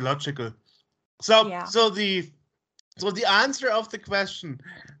not very logical. So, Yeah. the answer of the question,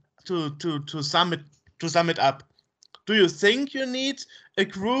 to sum it up, do you think you need a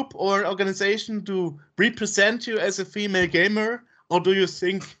group or organization to represent you as a female gamer, or do you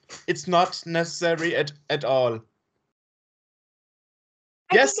think it's not necessary at all?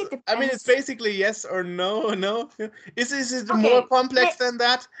 I think Yes, it I mean, it's depends. basically yes or no. No, is it more Okay, complex than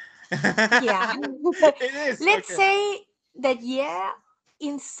that? yeah. It is. Let's Okay. say that, yeah,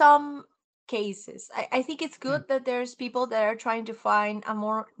 in some cases. I think it's Hmm. good that there's people that are trying to find a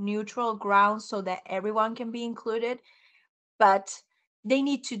more neutral ground so that everyone can be included, but they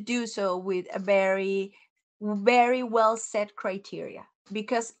need to do so with a very, very well set criteria,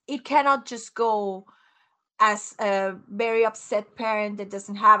 because it cannot just go as a very upset parent that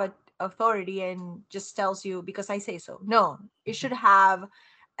doesn't have a authority and just tells you because I say so. No, it should have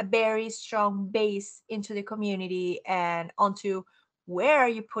a very strong base into the community and onto where are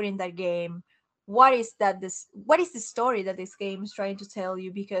you putting that game, what is the story that this game is trying to tell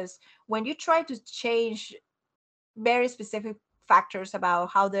you. Because when you try to change very specific factors about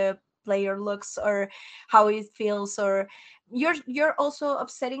how the player looks or how it feels, or you're also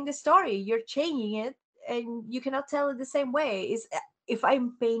upsetting the story, you're changing it, and you cannot tell it the same way. Is if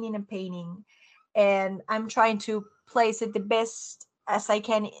I'm painting a painting and I'm trying to place it the best as I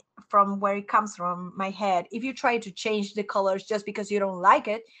can from where it comes from my head, if you try to change the colors just because you don't like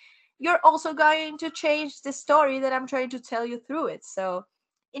it, you're also going to change the story that I'm trying to tell you through it. So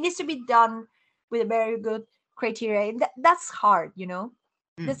it needs to be done with a very good criteria. And that's hard, you know.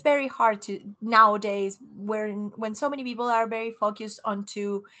 Hmm. That's very hard to nowadays, when so many people are very focused on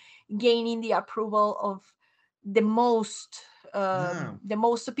to gaining the approval of the most Yeah. the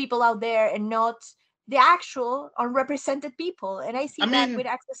most people out there, and not the actual unrepresented people. And I I see that with mean,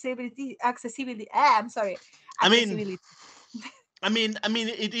 accessibility, I'm sorry, I mean, accessibility.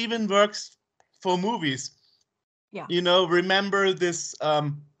 it even works for movies. Yeah. Remember this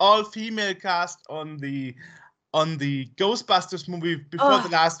all-female cast on the Ghostbusters movie before the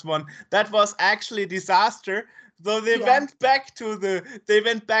Oh, last one. That was actually a disaster. So yeah, they went back to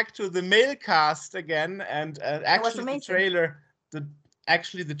the male cast again, and it was amazing. the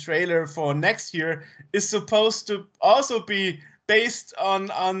the trailer for next year is supposed to also be based on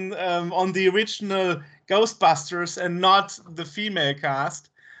the original Ghostbusters and not the female cast.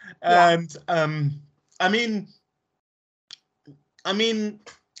 Yeah. And I mean, I mean,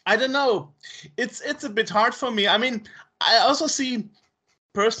 I don't know. It's a bit hard for me. I mean, I also see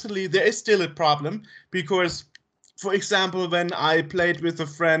personally there is still a problem because, for example, when I played with a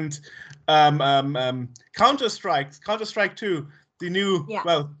friend, Counter Strike 2, Yeah.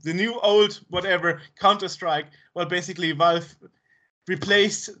 the new old whatever Counter Strike. Well, basically Valve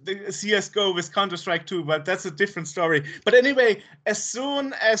replaced the CS:GO with Counter Strike 2, but that's a different story. But anyway, as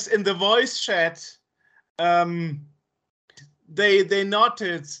soon as in the voice chat, um, they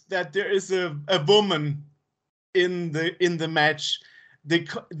noted that there is a woman in the match,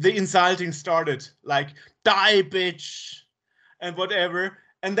 the insulting started, like die bitch and whatever.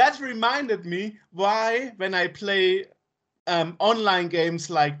 And that reminded me why when I play online games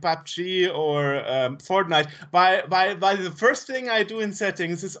like PUBG or Fortnite, why the first thing I do in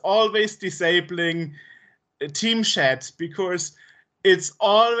settings is always disabling team chat, because it's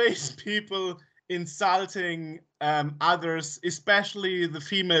always people insulting others, especially the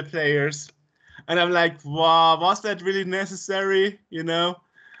female players. And I'm like, wow, was that really necessary?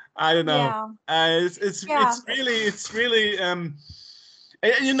 I don't know. Yeah. It's Yeah. really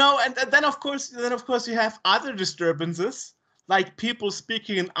you know, and then of course you have other disturbances, like people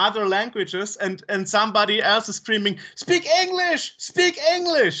speaking in other languages, and somebody else is screaming, "Speak English! Speak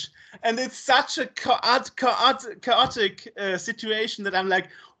English!" And it's such a chaotic situation that I'm like,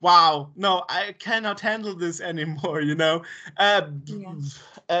 wow, no, I cannot handle this anymore. You know, Yeah.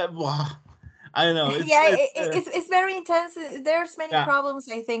 wow. I don't know. Yeah, it's very intense. There's many Yeah. problems,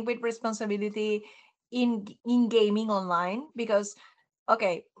 I think, with responsibility in gaming online because,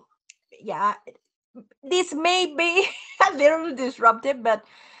 okay, yeah, this may be a little disruptive, but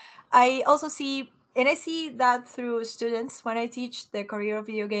I also see, and I see that through students when I teach the career of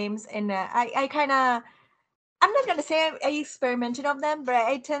video games, and I kind of, I'm not gonna say I experimented on them, but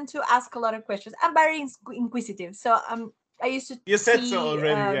I tend to ask a lot of questions. I'm very inquisitive, so I used to You said so see,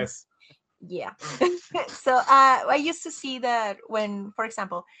 already. Yes. yeah. So I used to see that when, for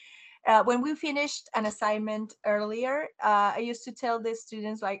example, when we finished an assignment earlier, I used to tell the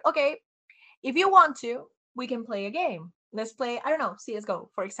students like, okay, if you want to, we can play a game. Let's play, I don't know, CS:GO,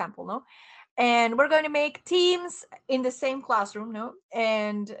 for example, no? And we're going to make teams in the same classroom, no?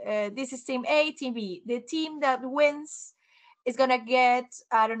 And this is team A, team B. The team that wins is gonna get,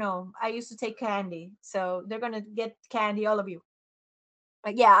 I don't know, I used to take candy, so they're gonna get candy, all of you.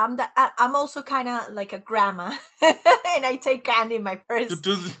 Yeah, I'm also kind of like a grandma, and I take candy in my To purse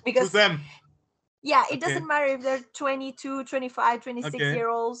to because, them. yeah, it Okay. doesn't matter if they're 22, 25, 26 Okay. year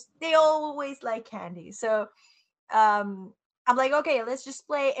olds, they always like candy. So um I'm like, okay, let's just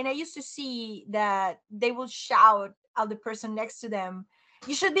play. And I used to see that they will shout at the person next to them,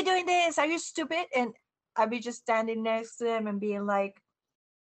 you should be doing this, are you stupid? And I'd be just standing next to them and being like,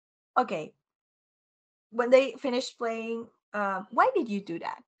 okay, when they finished playing, why did you do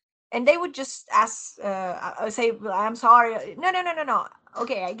that? And they would just ask, I would say, "Well, I'm sorry." No, no, no, no, no.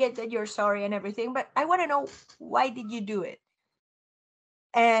 Okay, I get that you're sorry and everything, but I want to know, why did you do it?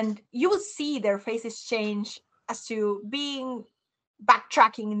 And you will see their faces change as to being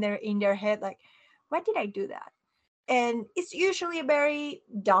backtracking in their head, like, why did I do that? And it's usually a very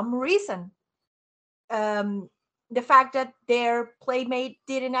dumb reason. um, the fact that their playmate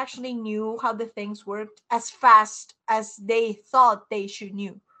didn't actually knew how the things worked as fast as they thought they should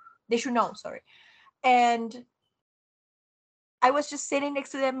know, sorry. And I was just sitting next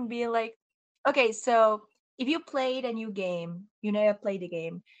to them and being like, okay, so if you played a new game, you never played the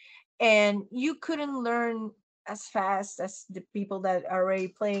game, and you couldn't learn as fast as the people that are already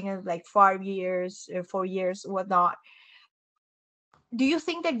playing it like 5 years, 4 years, whatnot, do you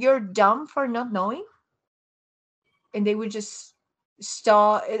think that you're dumb for not knowing? And they would just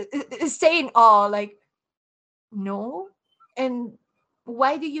start, stay in awe, like, no. And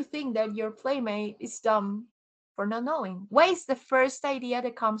why do you think that your playmate is dumb for not knowing? Why is the first idea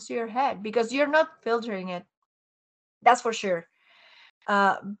that comes to your head? Because you're not filtering it, that's for sure.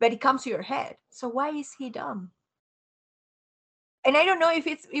 But it comes to your head, so why is he dumb? And I don't know if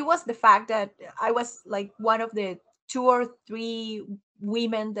it was the fact that I was like one of the two or three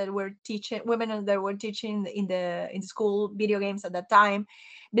women that were teaching in the school video games at that time,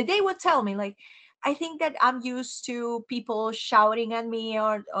 but they would tell me like, I think that I'm used to people shouting at me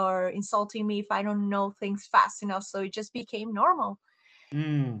or insulting me if I don't know things fast enough, so it just became normal.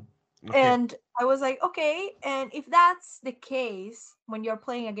 Mm. Okay. And I was like, okay, and if that's the case, when you're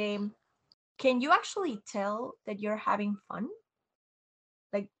playing a game, can you actually tell that you're having fun?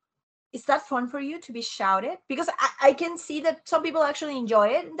 Like, is that fun for you to be shouted? Because I can see that some people actually enjoy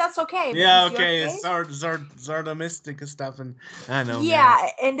it, and that's okay. But Yeah. is your Okay. case? Sardomistic stuff, and I know. Yeah. Yeah,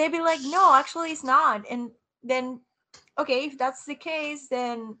 and they'd be like, no, actually, it's not. And then, okay, if that's the case,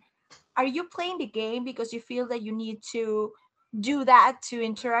 then are you playing the game because you feel that you need to do that to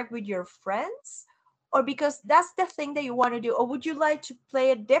interact with your friends? Or because that's the thing that you want to do? Or would you like to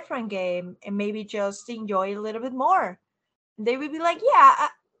play a different game and maybe just enjoy it a little bit more? They would be like, yeah,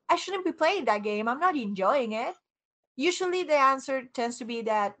 I shouldn't be playing that game, I'm not enjoying it. Usually the answer tends to be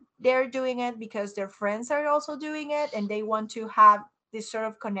that they're doing it because their friends are also doing it and they want to have this sort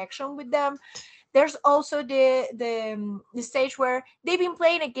of connection with them. There's also the stage where they've been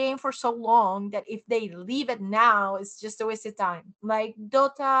playing a game for so long that if they leave it now, it's just a waste of time, like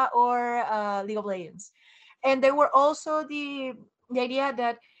Dota or League of Legends. And there were also the idea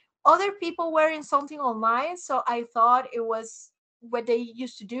that other people were in something online, so I thought it was what they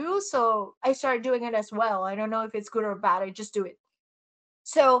used to do, so I started doing it as well. I don't know if it's good or bad, I just do it.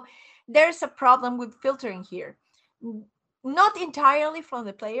 So there's a problem with filtering here. Not entirely from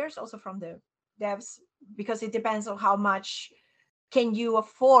the players, also from the devs, because it depends on how much can you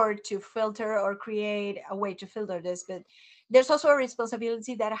afford to filter or create a way to filter this. But there's also a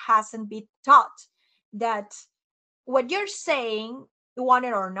responsibility that hasn't been taught, that what you're saying, want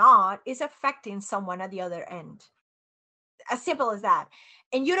it or not, is affecting someone at the other end. As simple as that.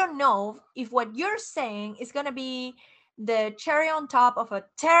 And you don't know if what you're saying is going to be the cherry on top of a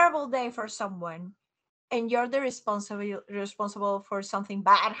terrible day for someone, and you're the responsible for something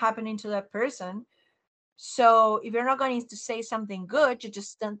bad happening to that person. So if you're not going to say something good, you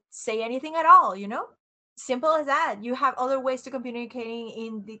just don't say anything at all, you know? Simple as that. You have other ways to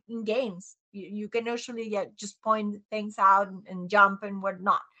communicating in games. You can usually just point things out and jump and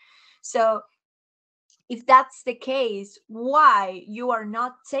whatnot. So if that's the case, why you are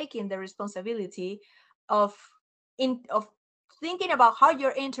not taking the responsibility of of thinking about how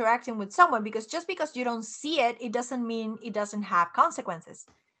you're interacting with someone? Because just because you don't see it, it doesn't mean it doesn't have consequences.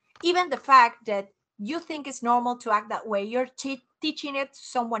 Even the fact that you think it's normal to act that way, you're teaching it to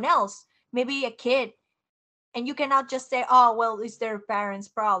someone else, maybe a kid, and you cannot just say, oh well, it's their parents'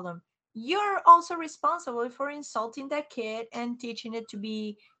 problem. You're also responsible for insulting that kid and teaching it to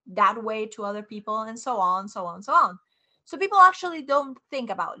be that way to other people, and so on, so on, so on. So people actually don't think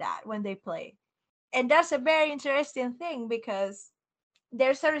about that when they play. And that's a very interesting thing, because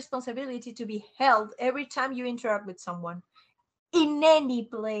there's a responsibility to be held every time you interact with someone in any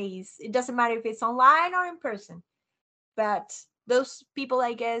place. It doesn't matter if it's online or in person. But those people,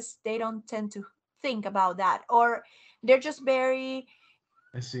 I guess, they don't tend to think about that, or they're just very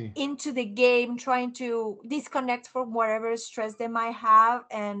I see. into the game, trying to disconnect from whatever stress they might have.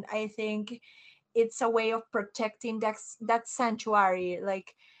 And I think it's a way of protecting that sanctuary.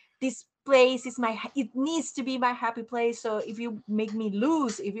 Like, this place is it needs to be my happy place. So if you make me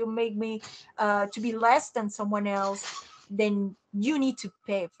lose, if you make me to be less than someone else, then you need to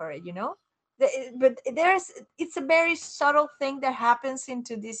pay for it, you know? But it's a very subtle thing that happens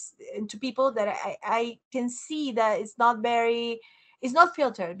into people, that I can see that it's not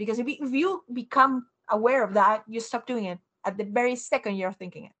filtered. Because if you become aware of that, you stop doing it at the very second you're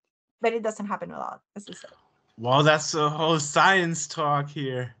thinking it. But it doesn't happen a lot, as I said. Wow, that's a whole science talk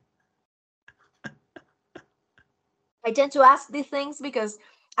here. I tend to ask these things because,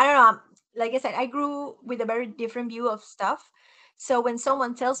 I don't know, like I said, I grew with a very different view of stuff. So when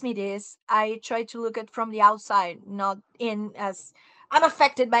someone tells me this, I try to look at from the outside, not in, as I'm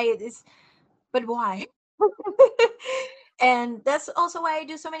affected by this, but why? And that's also why I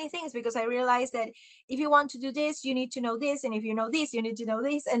do so many things, because I realize that if you want to do this, you need to know this, and if you know this, you need to know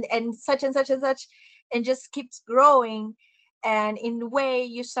this, and such and such and such, and just keeps growing. And in a way,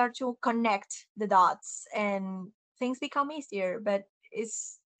 you start to connect the dots, and things become easier. But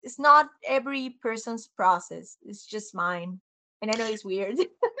it's not every person's process. It's just mine, and I know it's weird.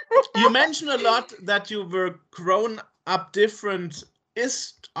 You mentioned a lot that you were grown up different.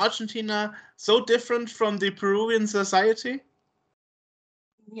 Is Argentina so different from the Peruvian society?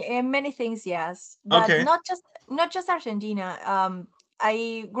 Yeah, many things, yes, but Okay. not just Argentina.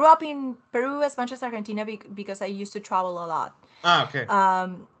 I grew up in Peru as much as Argentina, because I used to travel a lot. Okay.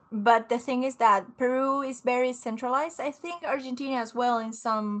 But the thing is that Peru is very centralized. I think Argentina as well, in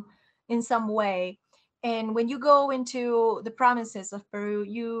some way. And when you go into the provinces of Peru,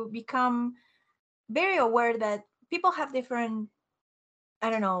 you become very aware that people have different, I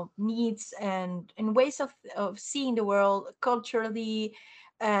don't know, needs and ways of seeing the world culturally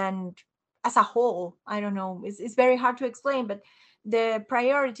and as a whole. I don't know. It's very hard to explain, but the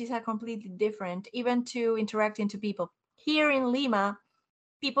priorities are completely different, even to interacting to people. Here in Lima,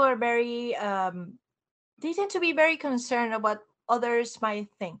 people are very they tend to be very concerned about others might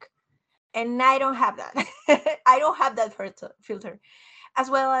think. And I don't have that. I don't have that filter. As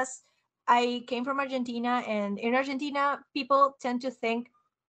well as, I came from Argentina, and in Argentina, people tend to think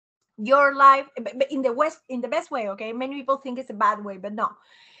your life, but in the west, in the best way, okay? Many people think it's a bad way, but no.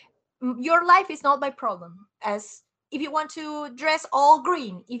 Your life is not my problem. As if you want to dress all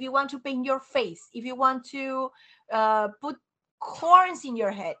green, if you want to paint your face, if you want to put horns in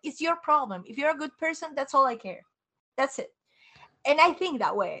your head, it's your problem. If you're a good person, that's all I care. That's it. And I think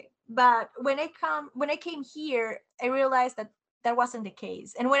that way. But when I came here, I realized that that wasn't the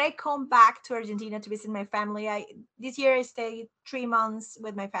case. And when I come back to Argentina to visit my family, I this year I stayed 3 months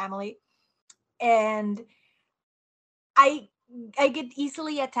with my family, and I I get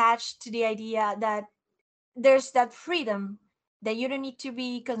easily attached to the idea that there's that freedom, that you don't need to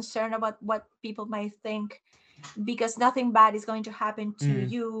be concerned about what people might think, because nothing bad is going to happen to Mm.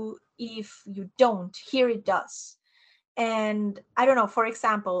 you if you don't. Here it does. And I don't know, for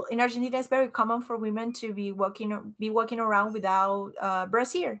example, in Argentina, it's very common for women to be walking around without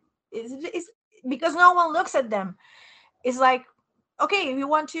brassiere. It's because no one looks at them. It's like, okay, if you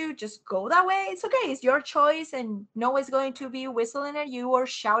want to just go that way, it's okay. It's your choice, and no one's going to be whistling at you or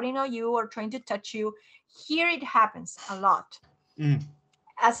shouting at you or trying to touch you. Here it happens a lot. Mm.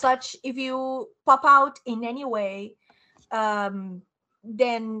 As such, if you pop out in any way,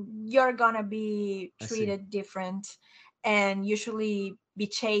 then you're gonna be I see. treated different, and usually be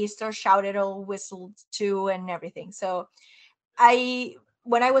chased or shouted or whistled to and everything. So I,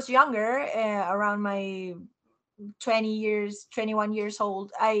 when I was younger, around my 21 years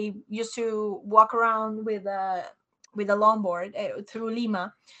old, I used to walk around with a longboard through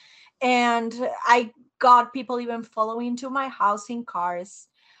Lima, and I got people even following to my house in cars.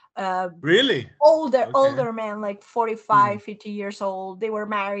 Uh, Really? Okay. older men, like 45, Mm. 50 years old. They were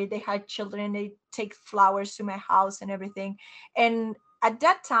married, they had children, they take flowers to my house and everything. And at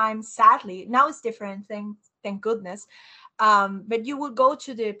that time, sadly, now it's different, thank goodness. But you would go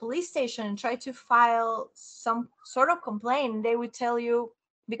to the police station and try to file some sort of complaint. They would tell you,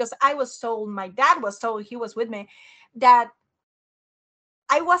 because I was told, my dad was told, he was with me, that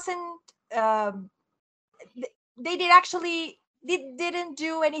I wasn't. They did actually. They didn't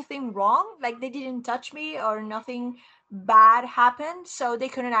do anything wrong. Like they didn't touch me or nothing bad happened, so they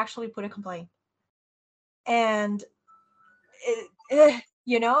couldn't actually put a complaint. And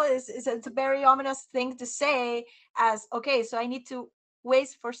it's a very ominous thing to say. As okay, so I need to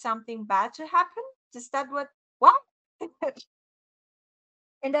wait for something bad to happen. Is that what?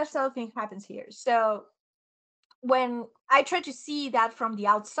 And that's how thing happens here. So when I try to see that from the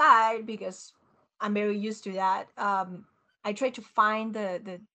outside, because I'm very used to that, I try to find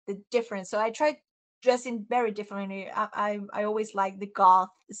the difference. So I try dressing very differently. I always like the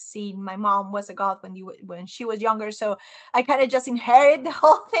goth scene. My mom was a goth when she was younger, so I kind of just inherit the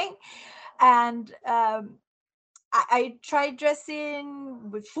whole thing. And I tried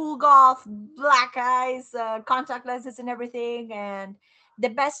dressing with full goth, black eyes, contact lenses, and everything. And the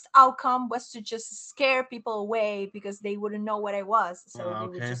best outcome was to just scare people away because they wouldn't know what I was. So they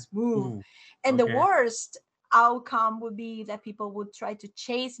would Okay. just move. Ooh. And the Okay. worst outcome would be that people would try to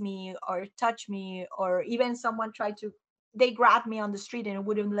chase me or touch me, or even someone tried to, they grabbed me on the street and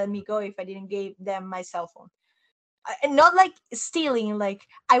wouldn't let me go if I didn't give them my cell phone. And not like stealing, like,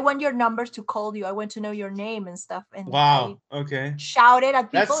 I want your number to call you, I want to know your name and stuff. And I Wow. Okay. shouted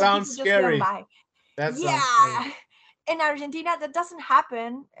at That people and people sounds just went scary. by. That sounds scary. Yeah. In Argentina that doesn't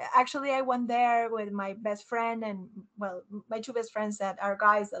happen. Actually, I went there with my best friend and, well, my two best friends that are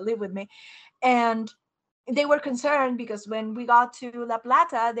guys that live with me. And they were concerned because when we got to La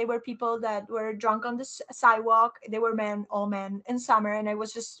Plata, they were people that were drunk on the sidewalk. They were men, all men, in summer, and I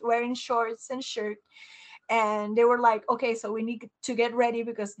was just wearing shorts and shirt. And they were like, okay, so we need to get ready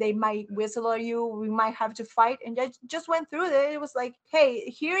because they might whistle at you, we might have to fight. And I just went through it. It was like, hey,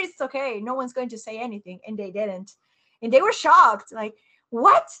 here it's okay, no one's going to say anything. And they didn't. And they were shocked, like,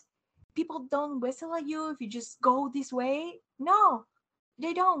 what, people don't whistle at you if you just go this way? No,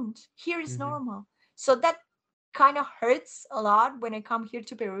 they don't. Here is Mhm. normal. So that kind of hurts a lot when I come here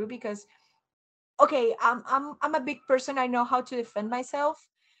to Peru, because okay, I'm a big person, I know how to defend myself.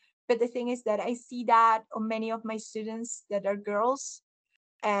 But the thing is that I see that on many of my students that are girls.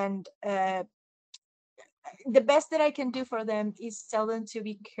 And the best that I can do for them is tell them to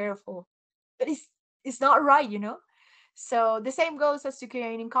be careful. But it's not right, you know. So the same goes as to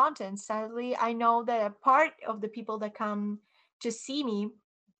creating content. Sadly, I know that a part of the people that come to see me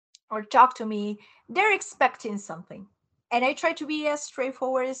or talk to me, they're expecting something. And I try to be as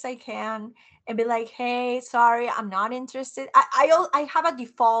straightforward as I can and be like, hey, sorry, I'm not interested. I have a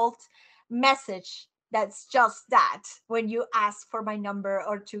default message that's just that when you ask for my number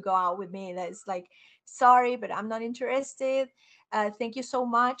or to go out with me. That's like, sorry, but I'm not interested. Thank you so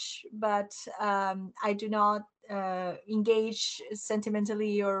much, but I do not engage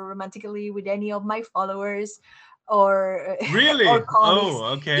sentimentally or romantically with any of my followers or or Really? colleagues.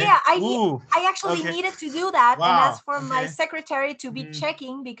 Oh, okay. Yeah, Ooh. I actually Okay. needed to do that and Wow. ask for my Okay. secretary to be Mm.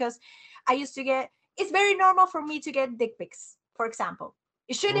 checking, because I used to get, it's very normal for me to get dick pics, for example.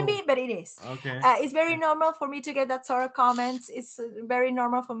 It shouldn't Oh. be, but it is. Okay. It's very Okay. normal for me to get that sort of comments. It's very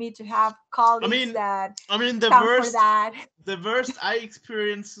normal for me to have I colleagues mean, that I mean, come for that. the worst I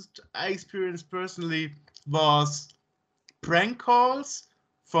experienced personally was prank calls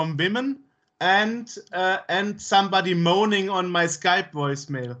from women and somebody moaning on my Skype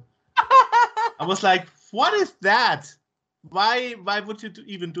voicemail. I was like, what is that? Why would you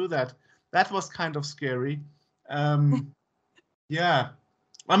even do that? That was kind of scary. Um, yeah.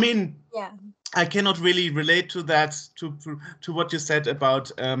 I mean, Yeah. I cannot really relate to that to what you said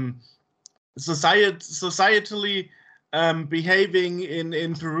about societally behaving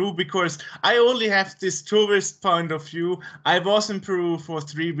in Peru, because I only have this tourist point of view. I was in Peru for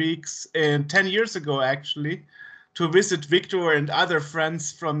 3 weeks 10 years ago, actually, to visit Victor and other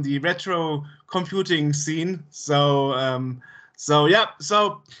friends from the retro computing scene. So yeah,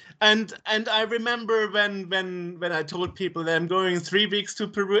 and I remember when I told people that I'm going 3 weeks to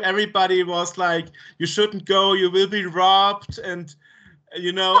Peru, everybody was like, "You shouldn't go. You will be robbed." And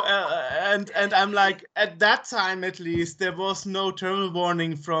and I'm like, at that time at least there was no terminal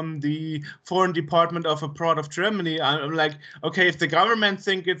warning from the foreign department of abroad of Germany. I'm like, okay, if the government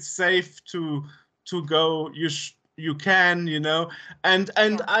think it's safe to go, you can, and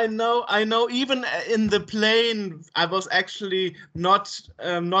Yeah. I know even in the plane I was actually not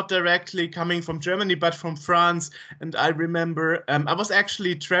directly coming from Germany but from France. And I remember I was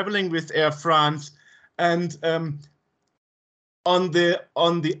actually traveling with Air France, and on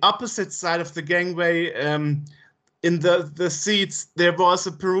the opposite side of the gangway, in the seats, there was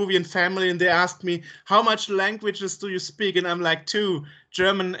a Peruvian family, and they asked me, how much languages do you speak? And I'm like, two,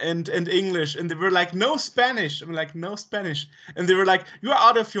 German and English. And they were like, no Spanish. I'm like, no Spanish. And they were like, you're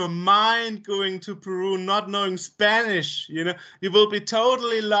out of your mind going to Peru not knowing Spanish. You will be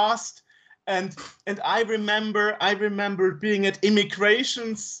totally lost. And I remember being at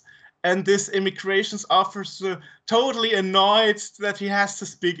immigrations, and this immigrations officer totally annoyed that he has to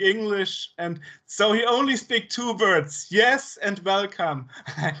speak English, and so he only speak two words, yes and welcome.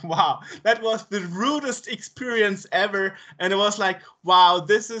 Wow, that was the rudest experience ever. And it was like, wow,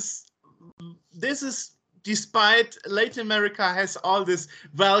 this is despite Latin America has all this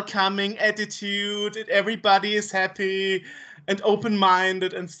welcoming attitude and everybody is happy and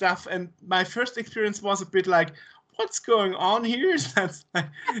open-minded and stuff. And my first experience was a bit like, what's going on here? That's like,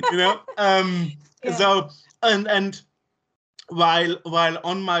 Yeah. so and while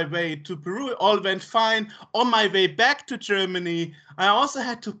on my way to Peru, all went fine. On my way back to Germany, I also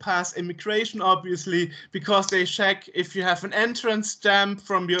had to pass immigration, obviously, because they check if you have an entrance stamp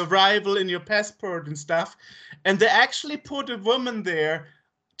from your arrival in your passport and stuff. And they actually put a woman there,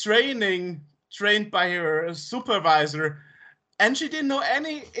 trained by her supervisor, and she didn't know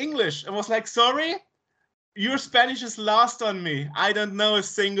any English. I was like, sorry, your Spanish is lost on me. I don't know a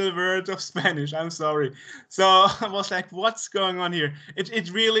single word of Spanish. I'm sorry. So I was like, what's going on here?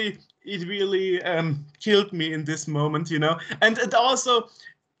 It really killed me in this moment, And it also,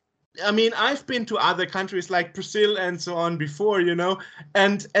 I mean, I've been to other countries like Brazil and so on before,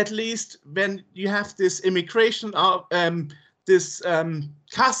 and at least when you have this immigration, this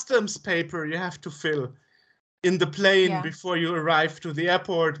customs paper you have to fill in the plane Yeah. before you arrive to the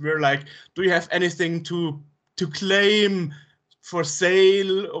airport, we're like, do you have anything to claim for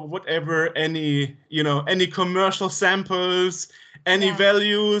sale or whatever, any commercial samples, any Yeah.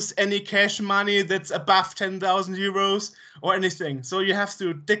 values, any cash money that's above 10,000 euros or anything. So you have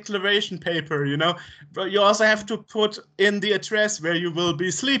to declaration paper, but you also have to put in the address where you will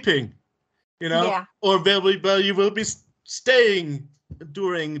be sleeping, Yeah. or where you will be staying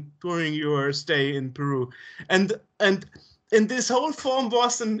during your stay in Peru. And this whole form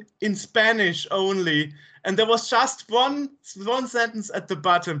was in Spanish only, and there was just one sentence at the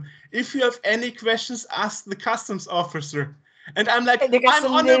bottom: if you have any questions, ask the customs officer. And I'm like, The I'm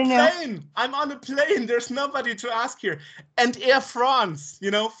customs on a didn't know. plane. I'm on a plane. There's nobody to ask here. And Air France,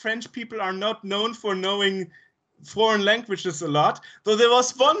 French people are not known for knowing foreign languages a lot. Though there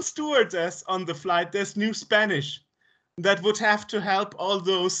was one stewardess on the flight that knew Spanish, that would have to help all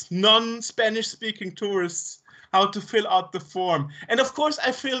those non-Spanish speaking tourists how to fill out the form. And of course,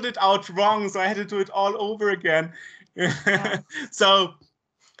 I filled it out wrong, so I had to do it all over again. Yeah. So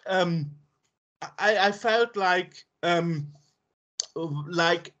I felt like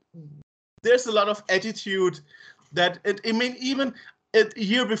there's a lot of attitude that I mean, even a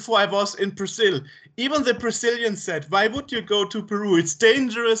year before I was in Brazil, even the Brazilians said, why would you go to Peru? It's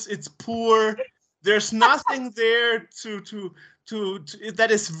dangerous, it's poor, there's nothing there to that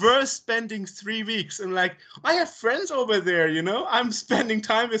is worth spending 3 weeks. And like, I have friends over there, I'm spending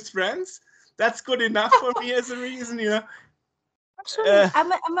time with friends. That's good enough for me as a reason. Actually,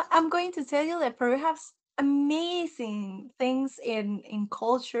 I'm going to tell you that Peru has amazing things in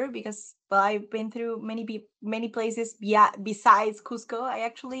culture, because I've been through many places, yeah, besides Cusco.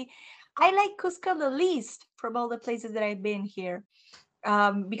 I like Cusco the least from all the places that I've been here,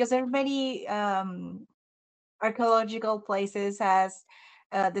 because there are many archaeological places, as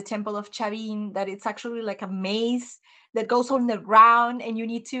the Temple of Chavin, that it's actually like a maze that goes on the ground, and you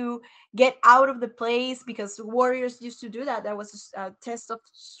need to get out of the place, because warriors used to do that. That was a test of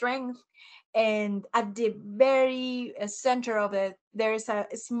strength. and at the very center of it there's a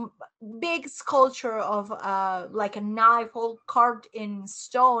big sculpture of like a knife all carved in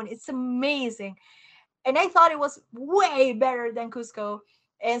stone. It's amazing, and I thought it was way better than Cusco,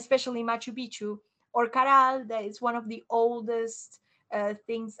 and especially Machu Picchu or Caral, that is one of the oldest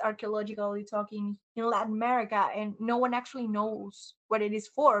things archaeologically talking in Latin America, and no one actually knows what it is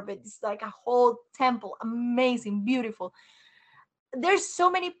for. But it's like a whole temple, amazing, beautiful. There's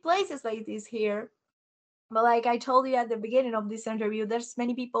so many places like this here, but like I told you at the beginning of this interview, there's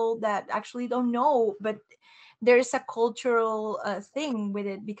many people that actually don't know, but there's a cultural thing with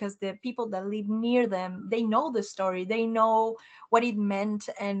it, because the people that live near them, they know the story, they know what it meant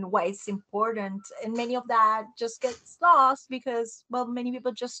and why it's important, and many of that just gets lost because, well, many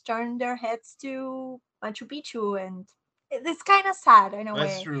people just turn their heads to Machu Picchu, and it's kind of sad in a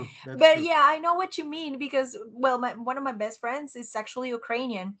That's way. true. That's But true. yeah, I know what you mean, because, well, one of my best friends is actually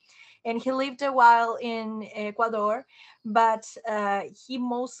Ukrainian, and he lived a while in Ecuador, but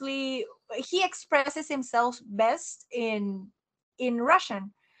he expresses himself best in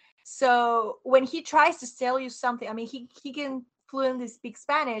Russian. So when he tries to tell you something, I mean, he can fluently speak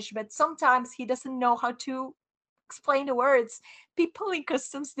Spanish, but sometimes he doesn't know how to explain the words. People in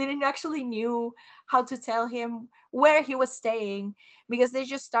customs didn't actually knew how to tell him where he was staying, because they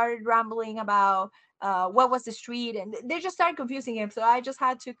just started rambling about what was the street, and they just started confusing him. So I just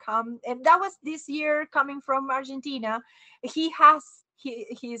had to come, and that was this year coming from Argentina. He has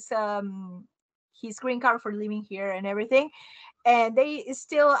his green card for living here and everything, and they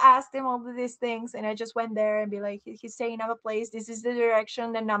still asked him all of these things, and I just went there and be like, he's staying at a place, this is the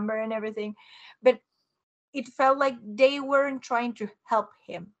direction, the number, and everything. But it felt like they weren't trying to help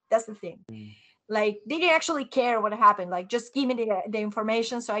him. That's the thing. Mm. Like they didn't actually care what happened. Like, just give me the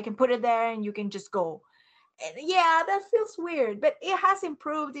information so I can put it there and you can just go. And yeah, that feels weird, but it has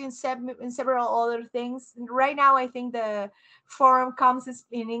improved in several other things. Right now, I think the forum comes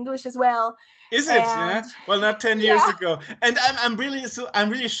in English as well. Is it? Yeah. And Well, not 10 years yeah, ago. And I'm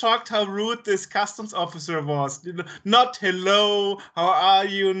really shocked how rude this customs officer was. You know, not hello, how are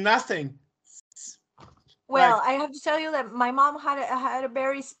you? Nothing. Like, well, I have to tell you that my mom had a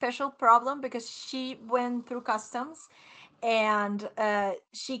very special problem, because she went through customs, and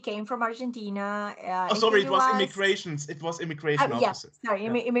she came from Argentina. oh, I sorry, think it it was was immigrations. It was immigration yeah, officer. sorry,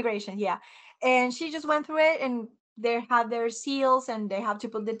 Yeah. immigration, yeah. And she just went through it, and they had their seals, and they have to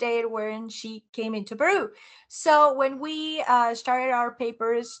put the date when she came into Peru. So when we started our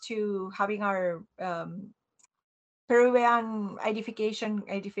papers to having our Peruvian identification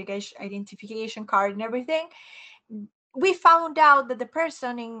card and everything, we found out that the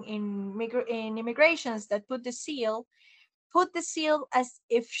person in immigrations that put the seal as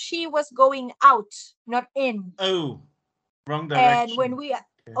if she was going out, not in. Oh, wrong And when direction. we,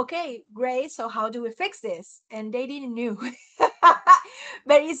 Okay. okay, great, so how do we fix this? And they didn't knew.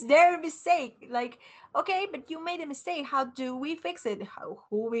 But it's their mistake. Like, okay, but you made a mistake, how do we fix it?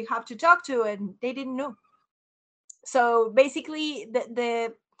 Who we have to talk to? And they didn't know. So basically,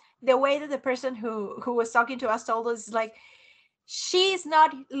 the way that the person who was talking to us told us is like, she's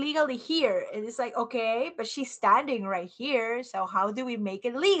not legally here, and it's like, okay, but she's standing right here, so how do we make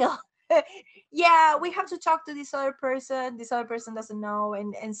it legal? Yeah, we have to talk to this other person doesn't know,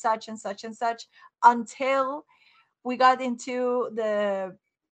 and such and such and such, until we got into the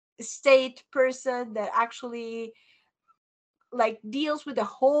state person that actually like deals with the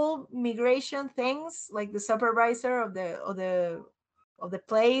whole migration things, like the supervisor of the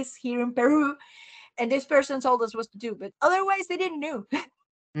place here in Peru. And this person told us what to do, but otherwise they didn't know.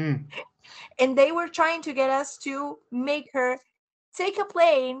 Mm. And they were trying to get us to make her take a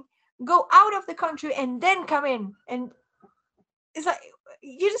plane, go out of the country, and then come in. And it's like,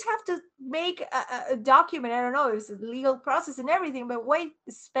 you just have to make a document. I don't know, it's a legal process and everything, but why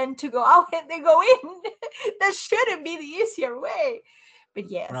spend to go out and then go in? That shouldn't be the easier way. But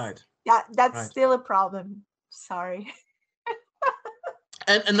yes, Right. that's Right. still a problem. Sorry.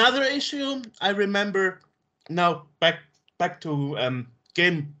 And another issue I remember now, back to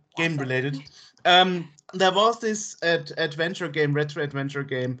game related. There was this adventure game, retro adventure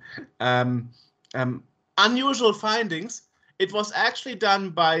game, um, Unusual Findings. It was actually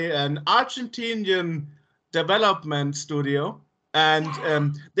done by an Argentinian development studio, and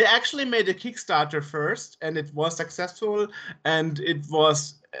they actually made a Kickstarter first, and it was successful, and it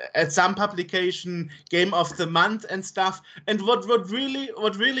was at some publication Game of the Month and stuff. And what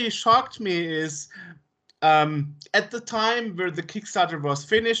really shocked me is, at the time where the Kickstarter was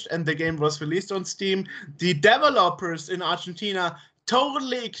finished and the game was released on Steam, the developers in Argentina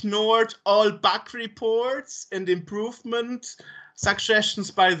totally ignored all bug reports and improvements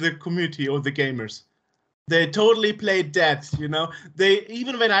suggestions by the community or the gamers. They totally played dead, you know. They,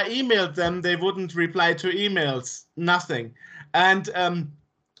 even when I emailed them, they wouldn't reply to emails, nothing. And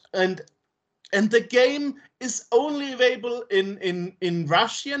and the game is only available in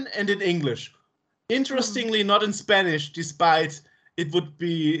Russian and in English. Interestingly, not in Spanish, despite it would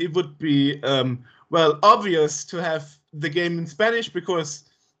be well, obvious to have the game in Spanish because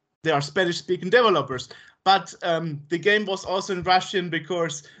they are Spanish-speaking developers. But the game was also in Russian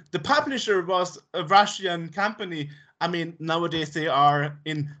because the publisher was a Russian company. I mean, nowadays they are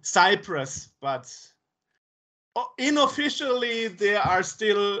in Cyprus, but unofficially they are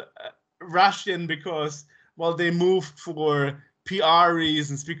still Russian because, well, they moved for PR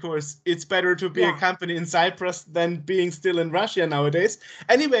reasons, because it's better to be a company in Cyprus than being still in Russia nowadays.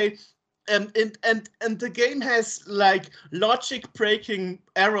 Anyway, and the game has like logic breaking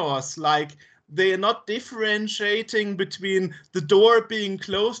errors, like they are not differentiating between the door being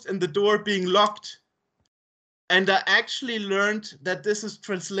closed and the door being locked. And I actually learned that this is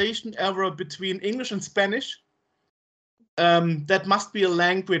translation error between English and Spanish. That must be a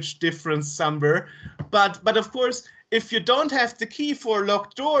language difference somewhere. But of course, if you don't have the key for a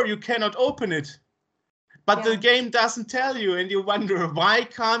locked door, you cannot open it. But the game doesn't tell you, and you wonder, why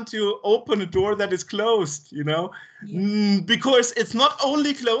can't you open a door that is closed, you know? Because it's not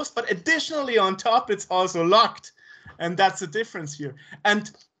only closed, but additionally on top, it's also locked. And that's the difference here.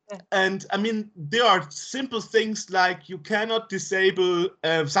 And I mean, there are simple things like you cannot disable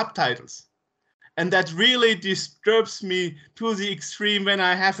subtitles. And that really disturbs me to the extreme when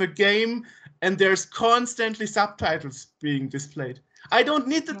I have a game and there's constantly subtitles being displayed. I don't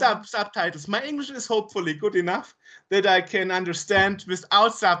need the subtitles. My English is hopefully good enough that I can understand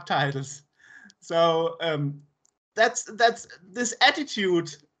without subtitles. So that's this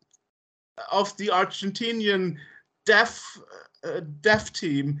attitude of the Argentinian dev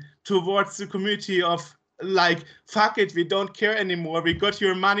team towards the community of like, fuck it, we don't care anymore. We got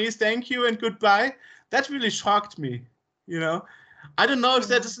your money, thank you and goodbye. That really shocked me, you know. I don't know if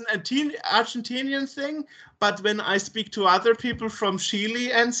that is an Argentinian thing, but when I speak to other people from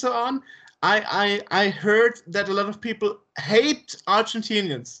Chile and so on, I heard that a lot of people hate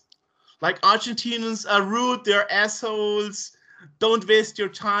Argentinians. Like, Argentinians are rude, they're assholes, don't waste your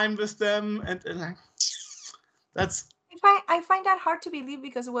time with them, and like, that's... I find that hard to believe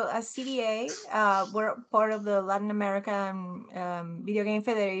because, well, as CDA, we're part of the Latin American Video Game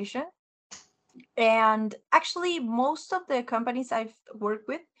Federation. And actually, most of the companies I've worked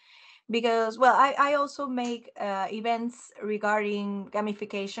with, because, well, I also make events regarding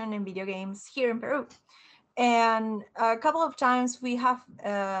gamification in video games here in Peru. And a couple of times we had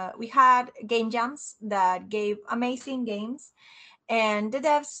game jams that gave amazing games. And the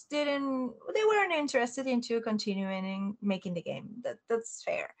devs they weren't interested into continuing making the game. That's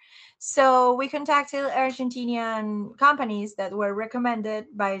fair. So we contacted Argentinian companies that were recommended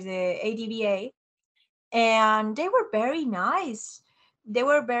by the ADBA, and they were very nice. They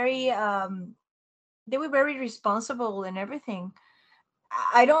were very responsible and everything.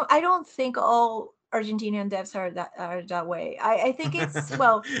 I don't think all Argentinian devs are that way. I think it's,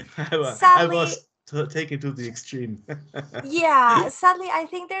 well, sadly, I was taken to the extreme. yeah, sadly, I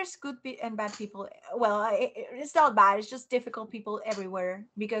think there's good and bad people. Well, it's not bad, it's just difficult people everywhere,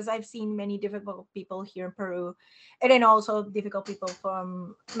 because I've seen many difficult people here in Peru, and then also difficult people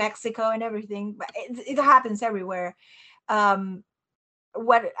from Mexico and everything, but it happens everywhere.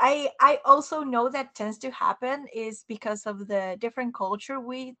 What I also know that tends to happen is because of the different culture,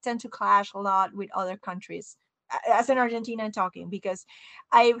 we tend to clash a lot with other countries. As an Argentinian talking, because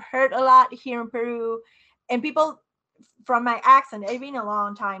I've heard a lot here in Peru, and people from my accent, I've been a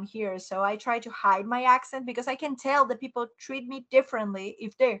long time here, so I try to hide my accent because I can tell that people treat me differently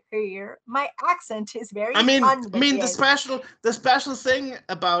if they're here. My accent is very fun. The special thing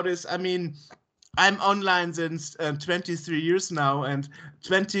about is, I mean, I'm online since 23 years now, and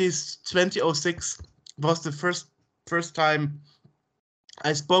 2006 was the first time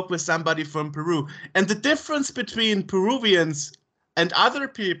I spoke with somebody from Peru. And the difference between Peruvians and other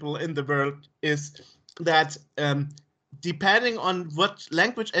people in the world is that depending on what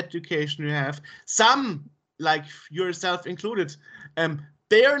language education you have, some, like yourself included,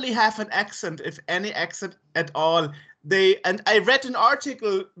 barely have an accent, if any accent at all. And I read an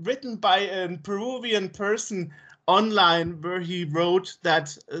article written by a Peruvian person online where he wrote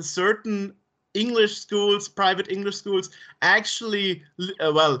that certain English schools, private English schools, actually,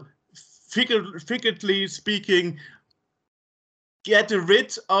 figuratively speaking, get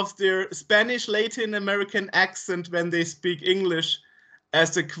rid of their Spanish Latin American accent when they speak English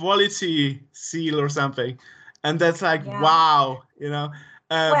as a quality seal or something. and that's like Yeah. wow, you know.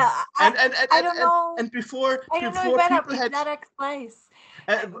 Um, Well, and, and, and, I and, don't and, know. and before I don't know if before people if had that explains.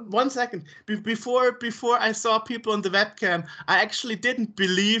 one second. Before I saw people on the webcam, I actually didn't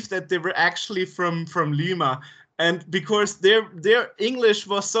believe that they were actually from Lima, and because their English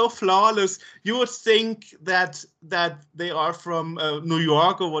was so flawless, you would think that they are from New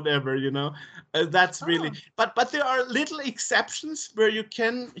York or whatever. You know, that's really. Oh, But there are little exceptions where you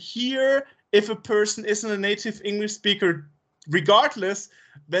can hear if a person isn't a native English speaker, regardless,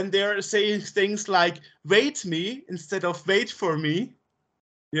 when they're saying things like "wait me" instead of "wait for me,"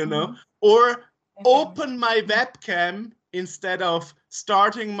 you know, hmm. or Okay. open my Mm. webcam instead of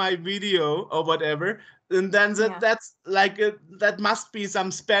starting my video or whatever. And then Yeah. that's like that must be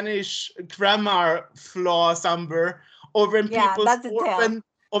some Spanish grammar flaw somewhere, or when Yeah, people that's the tell.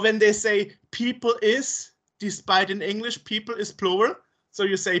 or when they say people is, despite in English people is plural, so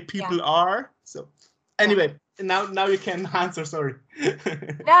you say Yeah. people are. So Yeah. anyway, now you can answer. Sorry.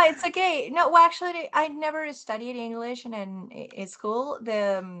 No, it's okay. No, well, actually, I never studied English in school.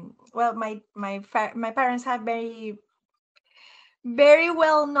 Well, my parents had very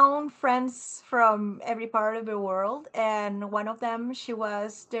well known friends from every part of the world, and one of them, she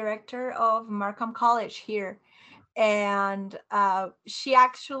was director of Markham College here, and she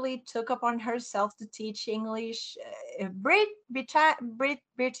actually took upon herself to teach English,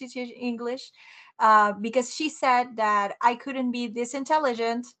 British English, because she said that I couldn't be this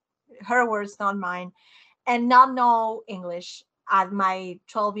intelligent, her words, not mine, and not know English at my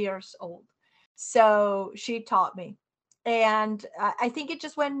 12 years old. So she taught me. And I think it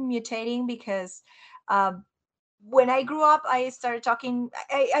just went mutating because um, when I grew up, I started talking.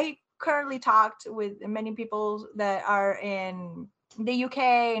 I currently talked with many people that are in the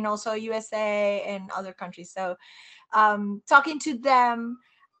UK and also USA and other countries. So talking to them,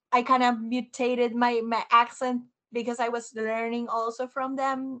 I kind of mutated my accent because I was learning also from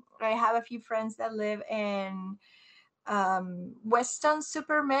them. I have a few friends that live in Weston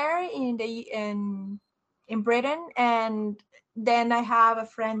super Mare in Britain, and then I have a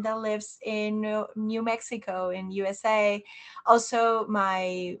friend that lives in New Mexico in USA. Also,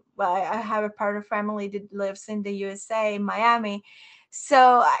 I have a part of family that lives in the USA, Miami.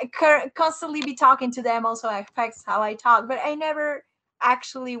 So I constantly be talking to them also affects how I talk, but I never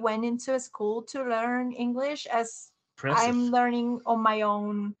actually went into a school to learn English, as I'm Impressive. learning on my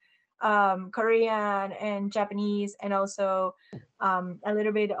own Korean and Japanese, and also a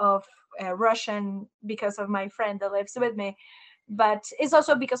little bit of Russian because of my friend that lives with me. But it's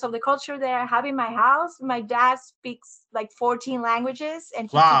also because of the culture that I have in my house. My dad speaks like 14 languages and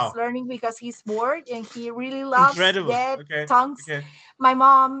he keeps Wow. learning because he's bored and he really loves Incredible. dead Okay. tongues. Okay. My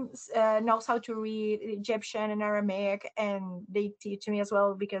mom knows how to read Egyptian and Aramaic, and they teach me as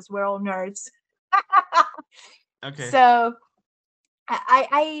well because we're all nerds. Okay. So I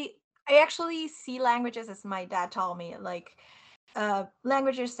I I actually see languages as my dad told me. Like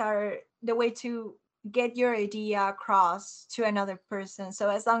languages are the way to get your idea across to another person. So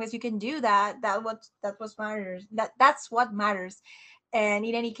as long as you can do that, that what matters. That's what matters. And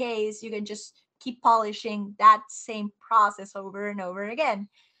in any case, you can just keep polishing that same process over and over again.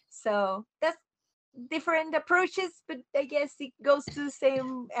 So that's different approaches, but I guess it goes to the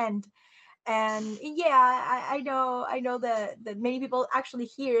same end. And yeah, I know that many people actually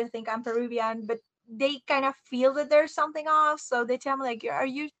here think I'm Peruvian, but they kind of feel that there's something off, so they tell me like, are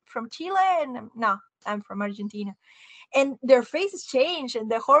you from Chile? And no, I'm from Argentina. And their faces change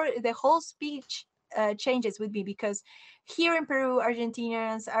and the whole speech changes with me, because here in Peru,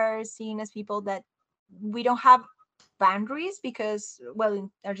 Argentinians are seen as people that we don't have boundaries, because well,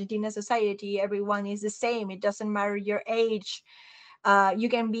 in Argentina society everyone is the same. It doesn't matter your age. You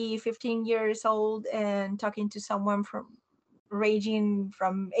can be 15 years old and talking to someone from ranging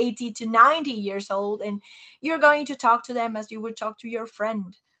from 80 to 90 years old, and you're going to talk to them as you would talk to your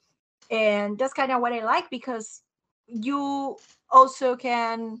friend. And that's kind of what I like, because you also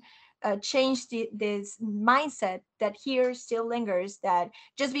can change this mindset that here still lingers, that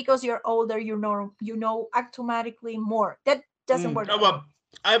just because you're older, you know automatically more. That doesn't work Oh, that way. well,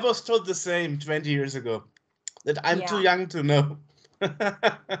 I was told the same 20 years ago that I'm too Yeah. young to know.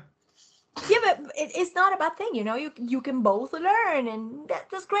 Yeah, but it's not a bad thing, you can both learn, and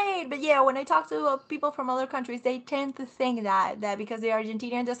that's great. But yeah, when I talk to people from other countries, they tend to think that because the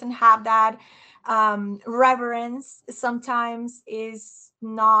Argentinian doesn't have that reverence, sometimes is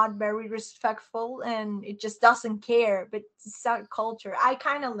not very respectful, and it just doesn't care. But it's our culture. I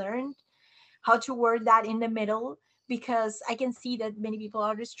kind of learned how to word that in the middle, because I can see that many people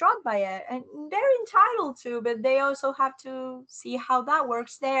are distraught by it, and they're entitled to, but they also have to see how that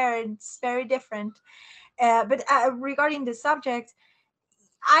works there. It's very different. But regarding the subject,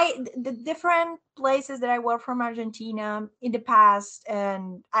 the different places that I worked from Argentina in the past,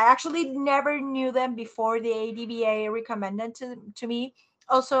 and I actually never knew them before the ADBA recommended to me.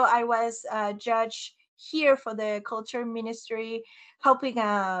 Also, I was a judge here for the culture ministry, helping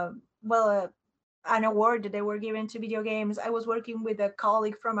an award that they were given to video games. I was working with a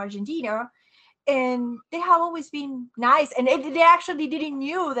colleague from Argentina, and they have always been nice. And they actually didn't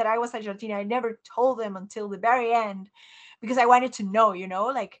knew that I was Argentina. I never told them until the very end because I wanted to know,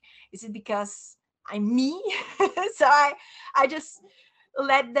 like, is it because I'm me? So I just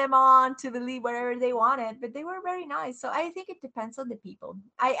led them on to believe whatever they wanted, but they were very nice. So I think it depends on the people.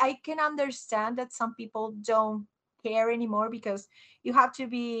 I can understand that some people don't care anymore because you have to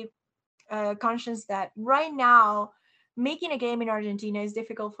be conscious that right now making a game in Argentina is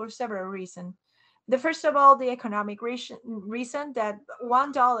difficult for several reasons. The first of all, the economic reason that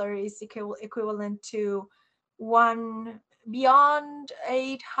 $1 is equivalent to one beyond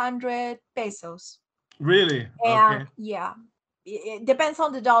 800 pesos. Really? And Okay. yeah, it depends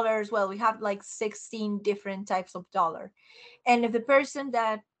on the dollar as well. We have like 16 different types of dollar. And if the person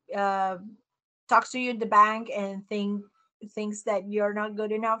that uh, talks to you in the bank and thinks that you're not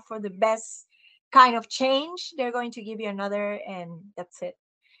good enough for the best kind of change, they're going to give you another, and that's it.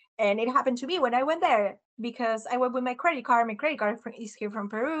 And it happened to me when I went there because I went with my credit card. My credit card is here from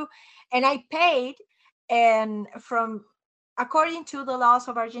Peru, and I paid. And from according to the laws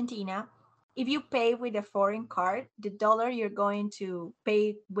of Argentina, if you pay with a foreign card, the dollar you're going to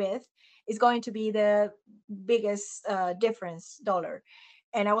pay with is going to be the biggest difference dollar.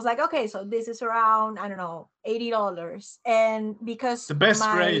 And I was like, okay, so this is around, I don't know, $80. And because The best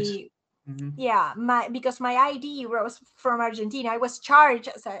rate. my Mhm. yeah, my ID was from Argentina, I was charged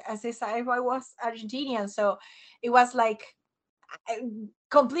as if I was Argentinian. So it was like uh,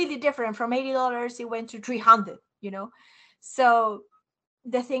 completely different. From $80 it went to 300. So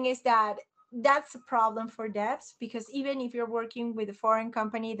the thing is that that's a problem for devs, because even if you're working with a foreign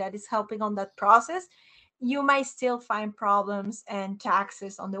company that is helping on that process, you might still find problems and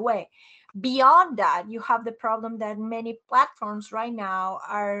taxes on the way. Beyond that, you have the problem that many platforms right now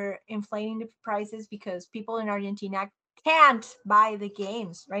are inflating the prices because people in Argentina can't buy the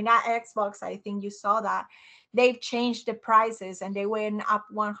games right now. Xbox, I think you saw that they've changed the prices and they went up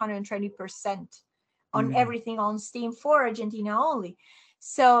 120% on Mm. everything on Steam for Argentina only.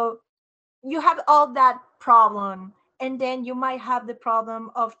 So you have all that problem, and then you might have the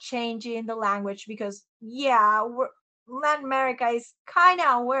problem of changing the language because Latin America is kind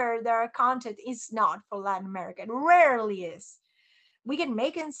of where their content is not for Latin America. It rarely is. We can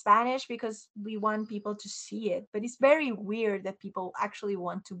make it in Spanish because we want people to see it, but it's very weird that people actually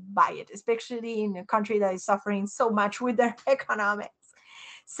want to buy it, especially in a country that is suffering so much with their economics.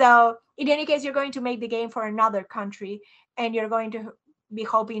 So in any case, you're going to make the game for another country, and you're going to be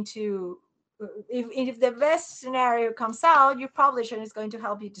hoping to, if the best scenario comes out, your publisher is going to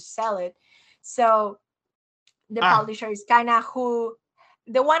help you to sell it. So the Ah, publisher is kind of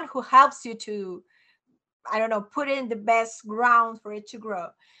the one who helps you to, I don't know, put in the best ground for it to grow.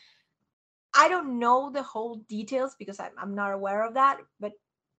 I don't know the whole details because I'm not aware of that, but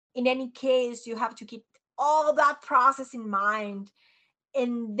in any case, you have to keep all that process in mind,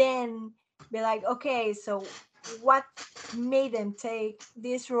 and then be like, okay, so what made them take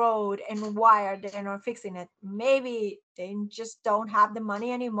this road and why are they not fixing it? Maybe they just don't have the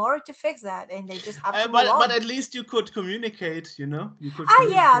money anymore to fix that and they just have to move but on. at least you could communicate. You could Ah,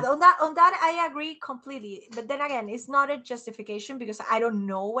 yeah, communicate. on that I agree completely. But then again, it's not a justification because I don't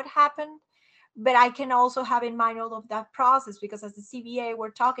know what happened. But I can also have in mind all of that process because as the CBA,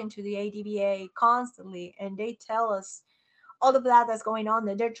 we're talking to the ADBA constantly, and they tell us all of that that's going on.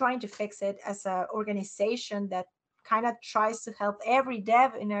 That they're trying to fix it as an organization that kind of tries to help every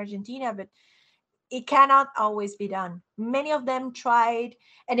dev in Argentina, but it cannot always be done. Many of them tried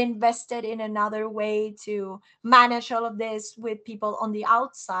and invested in another way to manage all of this with people on the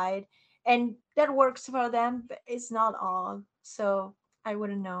outside, and that works for them, but it's not all. So I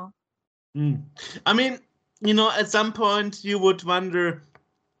wouldn't know. Mm. I mean, at some point you would wonder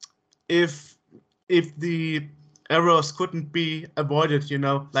if the errors couldn't be avoided,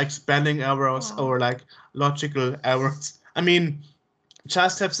 like spelling errors Yeah. or like logical errors. I mean,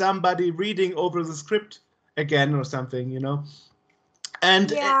 just have somebody reading over the script again or something.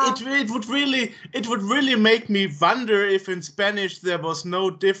 And Yeah. it would really make me wonder if in Spanish there was no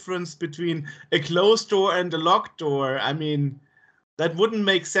difference between a closed door and a locked door. I mean, that wouldn't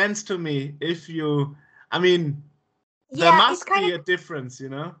make sense to me if you. I mean, there Yeah, it's must kind be of, a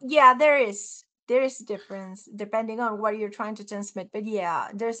there. yeah, there is difference depending on what you're trying to transmit. But yeah,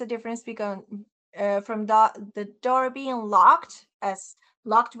 there's a difference from the door being locked as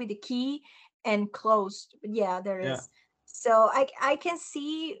locked with the key and closed. But yeah, there Yeah. is. So I can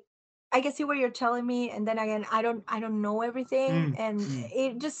see what you're telling me, and then again, I don't know everything, Mm, and mm.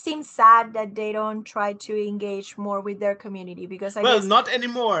 it just seems sad that they don't try to engage more with their community because I Well, guess. not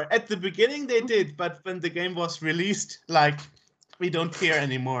anymore. At the beginning they Mhm. did, but when the game was released, like we don't care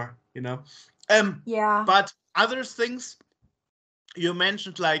anymore, you know. Um, Yeah. but other things you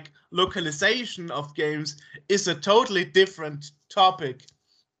mentioned, like localization of games, is a totally different topic.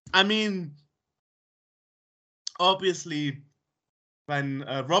 I mean, obviously, when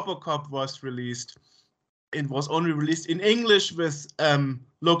Robocop was released, it was only released in English with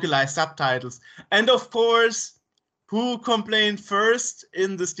localized subtitles. And of course, who complained first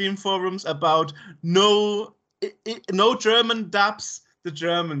in the Steam forums about no German dubs? The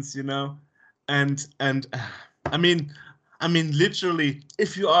Germans, you know. And I mean, literally,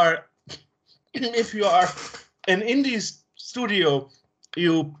 if you are if you are an indie studio,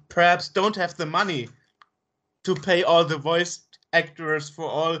 you perhaps don't have the money to pay all the voice actors for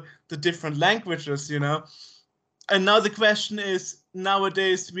all the different languages, you know. And now the question is,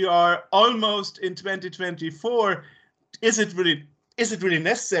 nowadays we are almost in 2024. Is it really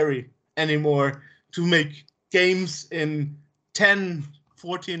necessary anymore to make games in 10,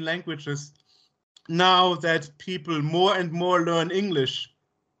 14 languages now that people more and more learn English?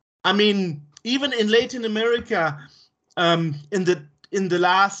 I mean, even in Latin America, in the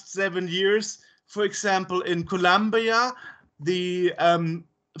last 7 years, for example, in Colombia, the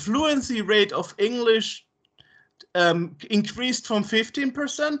fluency rate of English increased from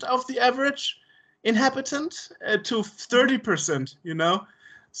 15% of the average inhabitant to Mhm. 30%, you know.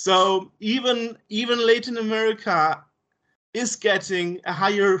 So even Latin America is getting a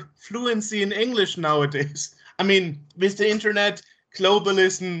higher fluency in English nowadays. I mean, with the internet,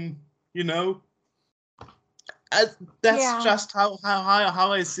 globalism, you know, I, that's Yeah. just how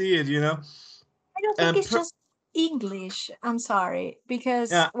I see it, you know. I don't think it's Per, just English. I'm sorry,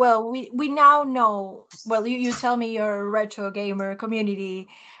 because yeah, well, we now know. Well, you tell me you're a retro gamer community,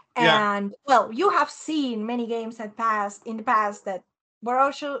 yeah, and well, you have seen many games that passed in the past that were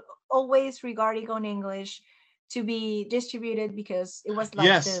also always regarding on English to be distributed because it was like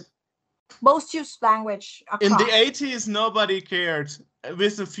the yes. most used language In the across. 80s, nobody cared,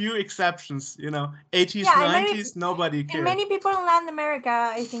 with a few exceptions, you know. 80s, Yeah, and many 90s, nobody and cared. many people in Latin America,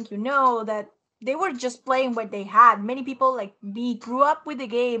 I think you know that they were just playing what they had. Many people like me grew up with the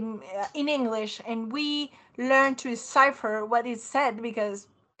game in English, and we learned to decipher what it said because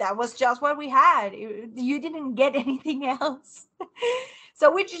that was just what we had. You didn't get anything else.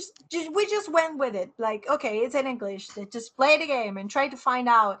 So we just went with it. Like, okay, it's in English. Just play the game and try to find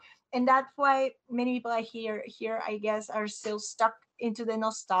out. And that's why many people I hear here, I guess, are still stuck into the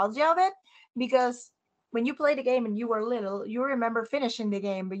nostalgia of it because when you play the game and you were little, you remember finishing the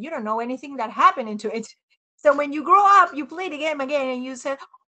game, but you don't know anything that happened into it. So when you grow up, you play the game again and you said,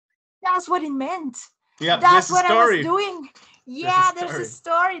 that's what it meant. Yeah, That's there's a what I was story. doing. There's a Yeah, there's a story.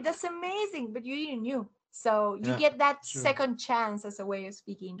 story. That's amazing. But you didn't knew. So you Yeah, get that true, second chance as a way of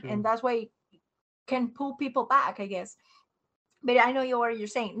speaking. And true. that's why it can pull people back, I guess. But I know what you're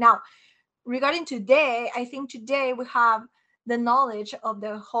saying. Now, regarding today, I think today we have the knowledge of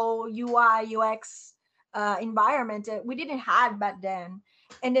the whole UI UX environment that we didn't have back then.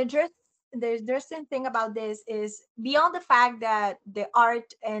 And the interesting thing about this is beyond the fact that the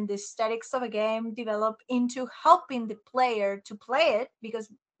art and the aesthetics of a game develop into helping the player to play it, because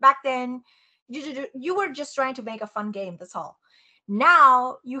back then you were just trying to make a fun game. That's all.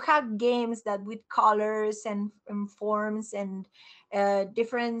 Now you have games that with colors and forms and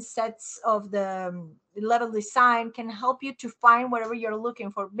different sets of the level design can help you to find whatever you're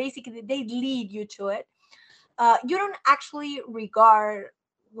looking for. Basically, they lead you to it. You don't actually regard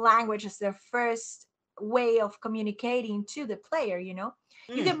language as the first way of communicating to the player, you know.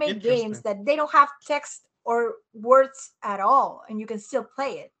 You can make games Interesting. that they don't have text or words at all and you can still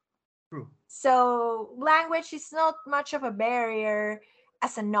play it. True. So language is not much of a barrier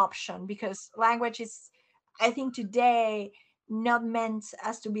as an option because language is, I think, today not meant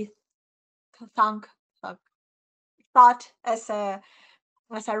as to be thunk, thunk, thought as a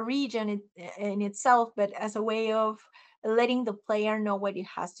region in itself, but as a way of letting the player know what it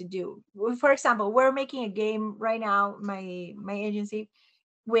has to do. For example, we're making a game right now, my agency,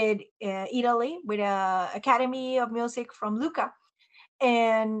 with Italy, with a Academy of Music from Lucca,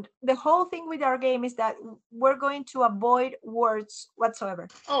 and the whole thing with our game is that we're going to avoid words whatsoever.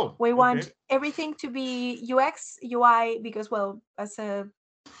 Oh, We okay. want everything to be UX, UI, because, well, as a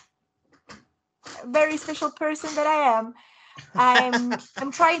very special person that I am,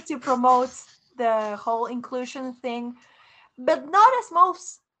 I'm trying to promote the whole inclusion thing, but not as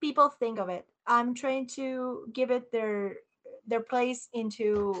most people think of it. I'm trying to give it their place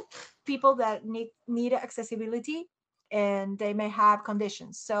into people that need accessibility, and they may have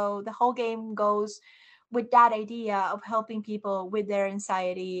conditions. So the whole game goes with that idea of helping people with their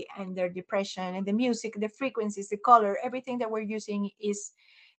anxiety and their depression, and the music, the frequencies, the color, everything that we're using is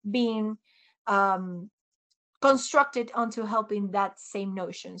being um, constructed onto helping that same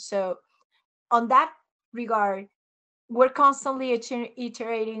notion. So on that regard, we're constantly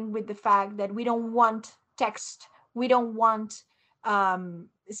iterating with the fact that we don't want text, we don't want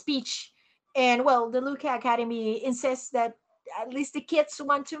speech. And well, the Luca Academy insists that at least the kids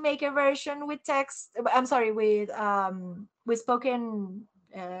want to make a version with text. I'm sorry, with spoken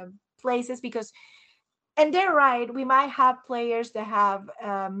places, because, and they're right, we might have players that have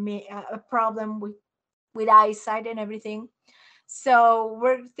a problem with eyesight and everything. So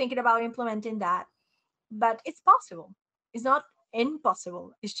we're thinking about implementing that, but it's possible. It's not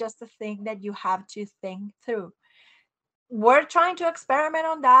impossible. It's just a thing that you have to think through. We're trying to experiment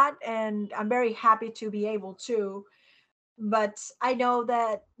on that, and I'm very happy to be able to. But I know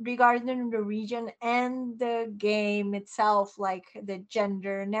that regarding the region and the game itself, like the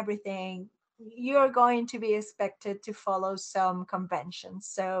gender and everything, you're going to be expected to follow some conventions.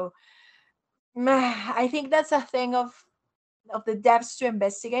 So I think that's a thing of the devs to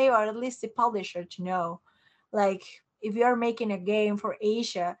investigate, or at least the publisher to know. Like, if you're making a game for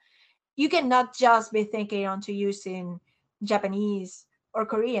Asia, you cannot just be thinking onto using Japanese or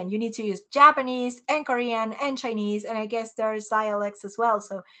Korean. You need to use Japanese and Korean and Chinese, and I guess there's dialects as well.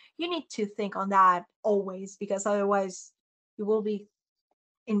 So you need to think on that always, because otherwise you will be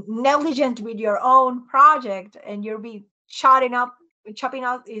negligent with your own project, and you'll be chopping out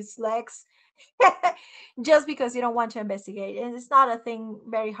his legs just because you don't want to investigate. And it's not a thing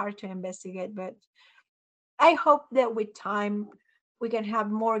very hard to investigate, but I hope that with time we can have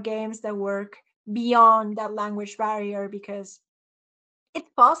more games that work beyond that language barrier, because it's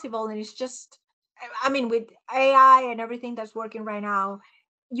possible. And it's just, I mean, with AI and everything that's working right now,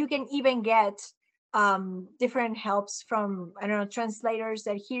 you can even get different helps from, I don't know, translators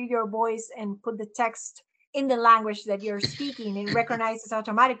that hear your voice and put the text in the language that you're speaking and recognizes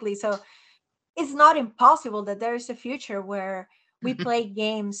automatically. So it's not impossible that there is a future where we play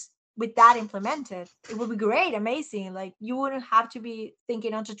games with that implemented. It would be great, amazing. Like, you wouldn't have to be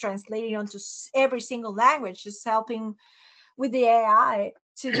thinking onto translating onto every single language, just helping with the AI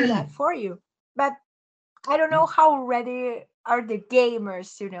to do that for you. But I don't know how ready are the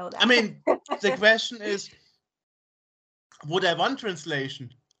gamers to know that. I mean, the question is, would I want translation?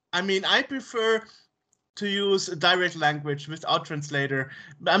 I mean, I prefer to use a direct language without translator.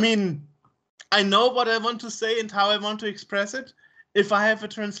 I mean, I know what I want to say and how I want to express it. If I have a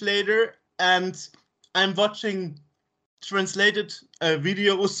translator and I'm watching translated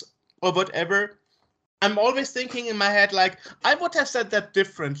videos or whatever, I'm always thinking in my head, like, I would have said that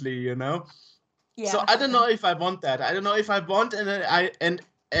differently, you know? Yeah, So I don't know if I want that. I don't know if I want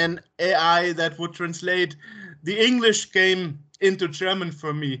an AI that would translate the English game into German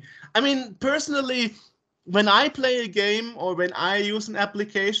for me. I mean, personally, when I play a game or when I use an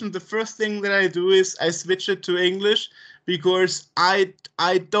application, the first thing that I do is I switch it to English, because I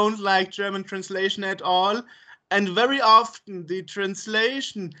don't like German translation at all. And very often the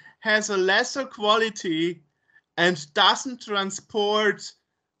translation has a lesser quality and doesn't transport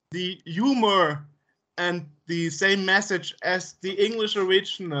the humor and the same message as the English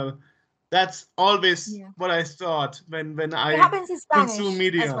original. That's always yeah. what I thought when It I happens in consume Spanish as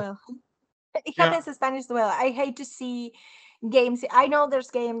media. well. It Yeah. happens in Spanish as well. I hate to see games. I know there's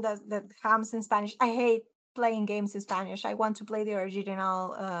game that comes in Spanish. I hate playing games in Spanish. I want to play the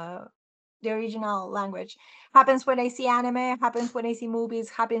original language. Happens when I see anime, happens when I see movies,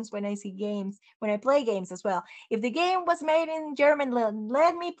 happens when I see games, when I play games as well. If the game was made in German,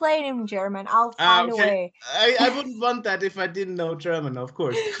 let me play it in German. I'll find a Okay. way. I wouldn't want that if I didn't know German, of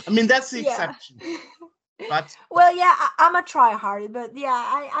course. I mean, that's the Yeah. exception. But Well, yeah, I'm a try hard, but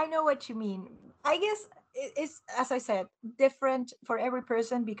yeah, I know what you mean. I guess it's, as I said, different for every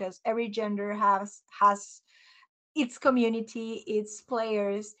person, because every gender has its community, its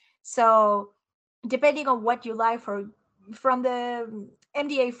players. So depending on what you like, for from the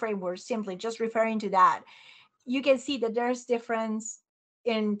MDA framework, simply just referring to that, you can see that there's difference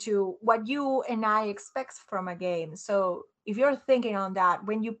into what you and I expect from a game. So if you're thinking on that,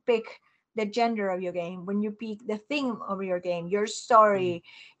 when you pick the gender of your game, when you pick the theme of your game, your story,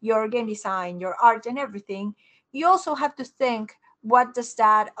 your game design, your art and everything, you also have to think, what does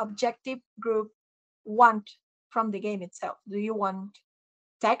that objective group want from the game itself? Do you want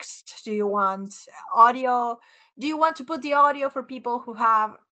text? Do you want audio? Do you want to put the audio for people who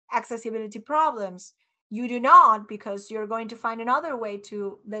have accessibility problems? You do not, because you're going to find another way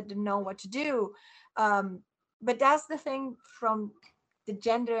to let them know what to do. um, but that's the thing from the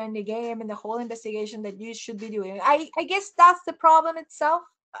gender in the game and the whole investigation that you should be doing. I guess that's the problem itself,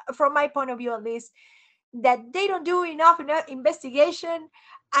 from my point of view at least, that they don't do enough investigation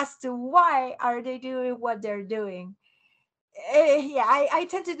as to why are they doing what they're doing. Yeah, I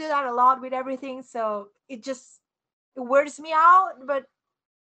tend to do that a lot with everything, so it just wears me out, but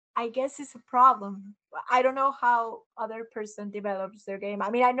I guess it's a problem. I don't know how other person develops their game. I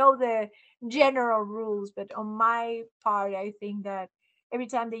mean, I know the general rules, but on my part, I think that every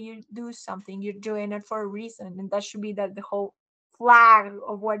time that you do something, you're doing it for a reason, and that should be that the whole flag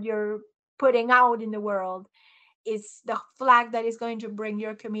of what you're putting out in the world is the flag that is going to bring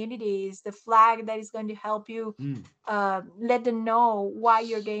your community, is the flag that is going to help you Mm. let them know why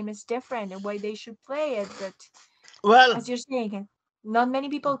your game is different and why they should play it. But Well, as you're saying, not many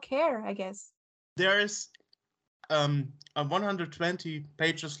people care, I guess. there's a 120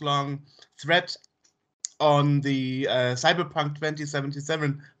 pages long thread on the Cyberpunk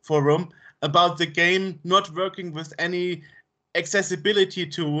 2077 forum about the game not working with any accessibility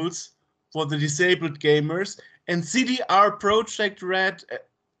tools for the disabled gamers. And CDR Project Red,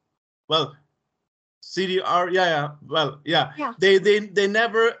 well, CDR, yeah. Yeah. They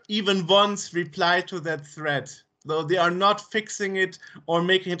never even once replied to that thread, though they are not fixing it or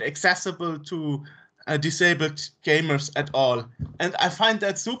making it accessible to disabled gamers at all. And I find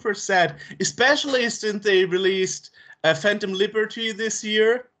that super sad, especially since they released Phantom Liberty this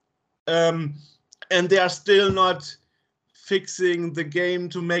year, and they are still not fixing the game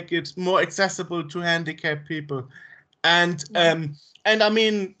to make it more accessible to handicapped people. And Yeah. and I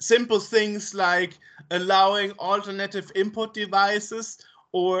mean simple things like allowing alternative input devices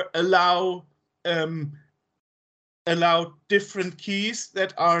or um, allow different keys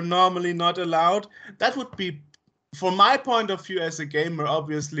that are normally not allowed. That would be, from my point of view as a gamer,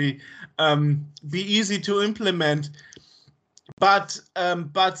 obviously be easy to implement. But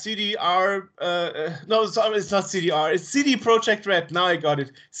CDR, no, sorry, it's not CDR, it's CD Project Red. Now I got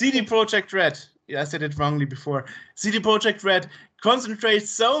it. CD Project Red. Yeah, I said it wrongly before. CD Project Red concentrates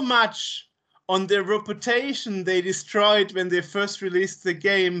so much on their reputation they destroyed when they first released the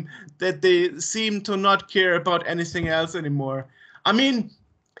game that they seem to not care about anything else anymore. I mean,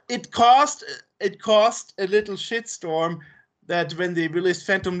 it caused a little shitstorm that when they released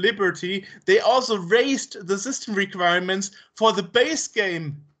Phantom Liberty, they also raised the system requirements for the base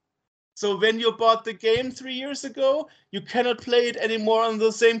game. So when you bought the game 3 years ago, you cannot play it anymore on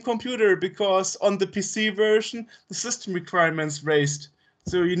the same computer because on the PC version, the system requirements raised.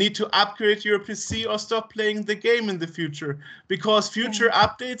 So you need to upgrade your PC or stop playing the game in the future because future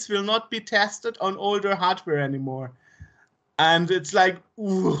updates will not be tested on older hardware anymore. And it's like,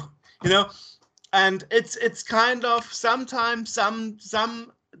 ooh, you know, and it's kind of sometimes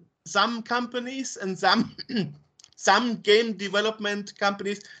some companies and some some game development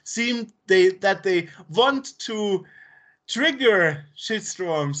companies seem that they want to trigger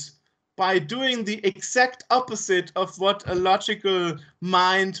shitstorms by doing the exact opposite of what a logical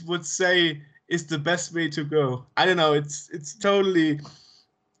mind would say is the best way to go. I don't know. It's totally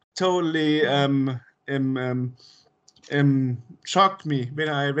shocked me when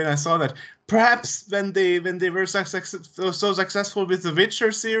I saw that. Perhaps when they were so successful with the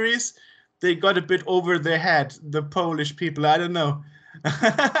Witcher series, they got a bit over their head. The Polish people, I don't know,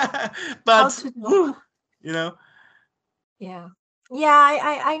 How but to know? you know, Yeah. Yeah,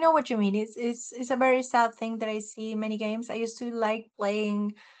 I know what you mean. It's a very sad thing that I see in many games. I used to like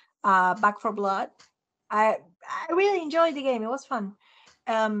playing Back for Blood. I really enjoyed the game. It was fun.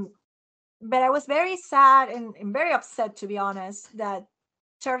 Um but I was very sad and very upset, to be honest, that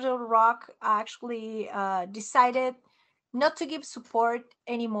Turtle Rock actually decided not to give support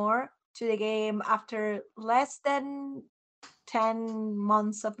anymore to the game after less than 10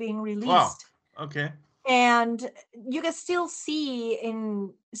 months of being wow, released. okay, And you can still see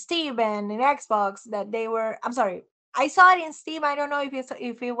in Steam and in Xbox that they were, I'm sorry, I saw it in Steam. I don't know if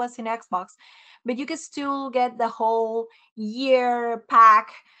it was in Xbox, but you can still get the whole year pack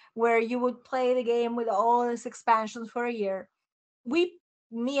where you would play the game with all its expansions for a year. We,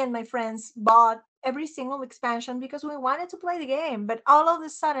 me and my friends, bought every single expansion because we wanted to play the game. But all of a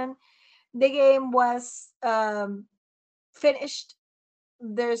sudden, the game was finished,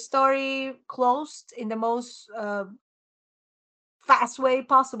 the story closed in the most fast way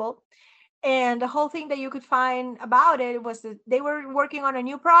possible. And the whole thing that you could find about it was that they were working on a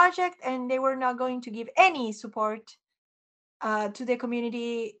new project and they were not going to give any support to the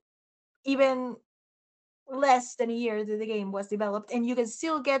community, even less than a year that the game was developed, and you can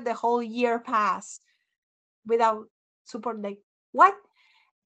still get the whole year pass without support. Like, what?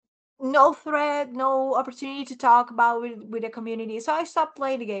 No thread, no opportunity to talk about with the community. So I stopped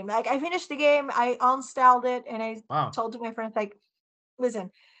playing the game. Like, I finished the game, I uninstalled it, and I Wow. told to my friends, like,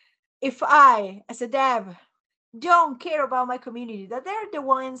 listen, if I, as a dev, don't care about my community, that they're the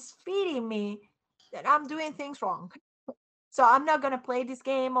ones feeding me, that I'm doing things wrong. So I'm not gonna play this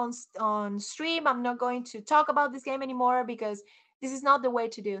game on stream. I'm not going to talk about this game anymore because this is not the way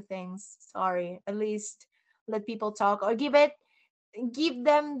to do things. Sorry. At least let people talk, or give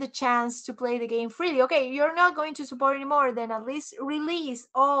them the chance to play the game freely. Okay, you're not going to support anymore, then at least release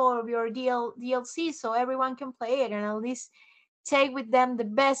all of your DLC so everyone can play it, and at least take with them the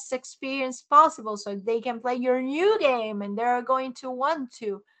best experience possible so they can play your new game and they're going to want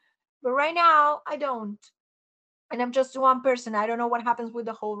to. But right now, I don't. And I'm just one person. I don't know what happens with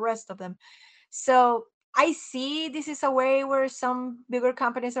the whole rest of them. So I see this is a way where some bigger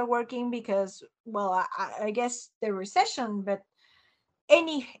companies are working because, well, I guess the recession, but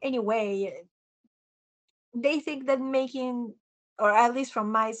anyway, they think that making, or at least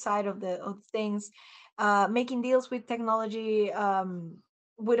from my side of things, making deals with technology,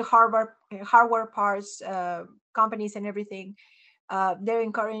 with hardware parts, companies and everything, they're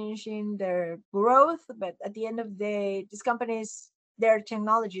encouraging their growth, but at the end of the day, these companies, their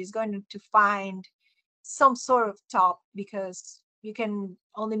technology is going to find some sort of top, because you can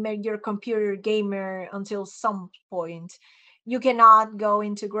only make your computer gamer until some point. You cannot go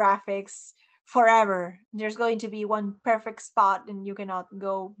into graphics forever. There's going to be one perfect spot and you cannot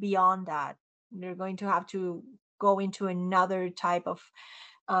go beyond that. You're going to have to go into another type of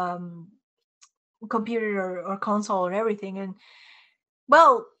um, computer or console or everything. And,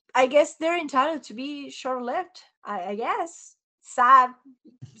 well, I guess they're entitled to be short-lived. I guess. Sad.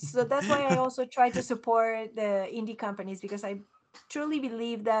 So that's why I also try to support the indie companies, because I truly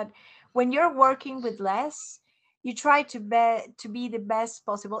believe that when you're working with less, you try to be the best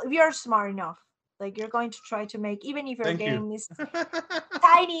possible. If you're smart enough, like, you're going to try to make, even if your Thank you. game is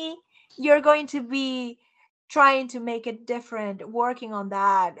tiny, you're going to be trying to make it different, working on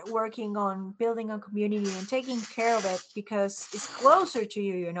that, working on building a community and taking care of it because it's closer to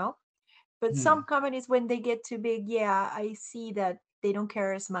you. But Hmm. some companies, when they get too big, yeah, I see that they don't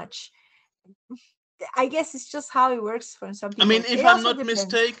care as much. I guess it's just how it works for some I mean, people. It also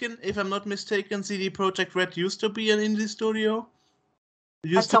depends. if I'm not mistaken, CD Projekt Red used to be an indie studio. It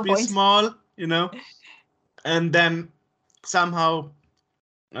At used to some be point. small, and then somehow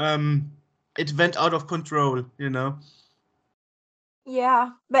it went out of control. Yeah,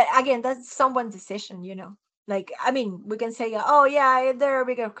 but again, that's someone's decision. Like, I mean, we can say, oh yeah, they're a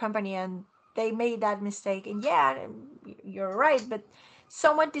bigger company and they made that mistake, and yeah, you're right. But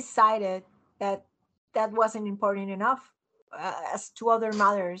someone decided that that wasn't important enough, as to other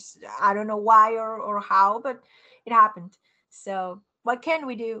matters. I don't know why or how, but it happened. So what can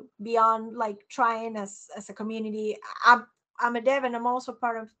we do beyond, like, trying as a community? I'm a dev and I'm also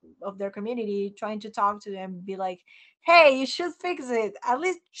part of their community, trying to talk to them, be like, hey, you should fix it. At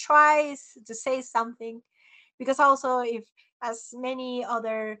least try to say something. Because also, if, as many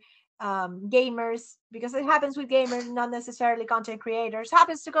other gamers, because it happens with gamers, not necessarily content creators,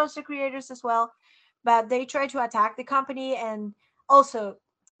 happens to content creators as well, but they try to attack the company. And also,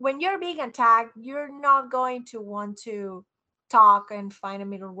 when you're being attacked, you're not going to want to talk and find a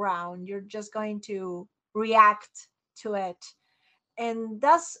middle ground. You're just going to react to it, and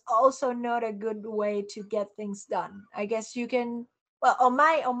that's also not a good way to get things done. I guess you can, well, on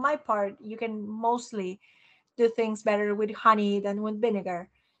my part, you can mostly do things better with honey than with vinegar.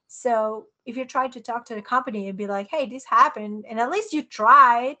 So if you try to talk to the company and be like, hey, this happened, and at least you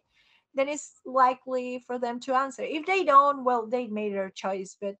tried, then it's likely for them to answer. If they don't, well, they made their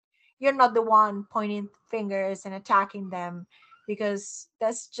choice, but you're not the one pointing fingers and attacking them, because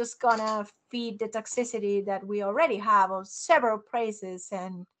that's just gonna feed the toxicity that we already have of several places,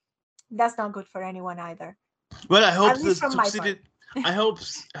 and that's not good for anyone either. Well, I hope At least this from my part. toxicity. I hope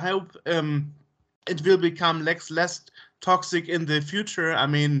it will become less toxic in the future. I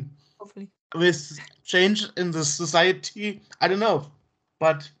mean, Hopefully. with change in the society, I don't know,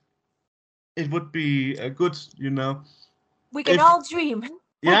 but it would be good. We can If all dream.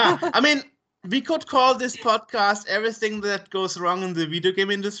 Yeah, I mean, we could call this podcast everything that goes wrong in the video game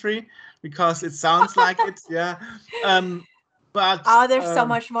industry because it sounds like it. Yeah, but Oh, there's so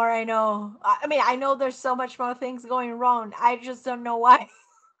much more I know. I mean, I know there's so much more things going wrong. I just don't know why.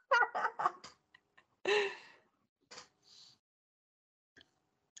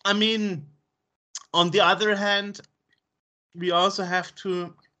 I mean, on the other hand, we also have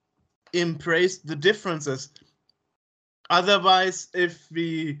to embrace the differences. Otherwise, if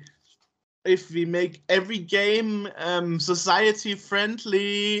we make every game society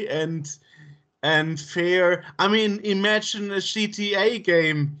friendly and fair, I mean, imagine a GTA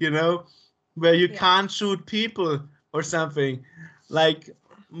game, where you can't shoot people or something. Like,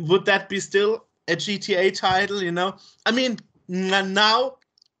 would that be still a GTA title? I mean, now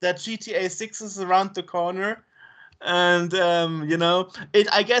that GTA 6 is around the corner, and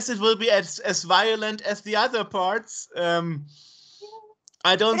I guess it will be as violent as the other parts.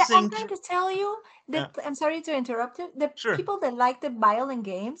 I don't But I'm think. trying to tell you that I'm sorry to interrupt you. The Sure. people that like the violent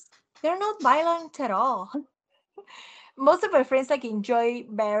games, they're not violent at all. Most of my friends like enjoy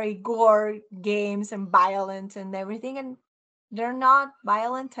very gore games and violence and everything, and they're not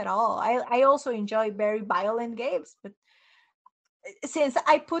violent at all. I also enjoy very violent games, but since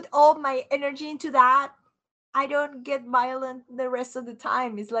I put all my energy into that, I don't get violent the rest of the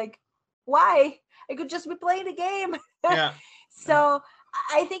time. It's like, why? I could just be playing the game. Yeah. So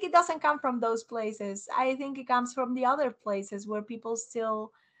I think it doesn't come from those places. I think it comes from the other places where people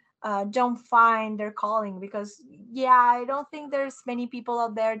still don't find their calling. Because, yeah, I don't think there's many people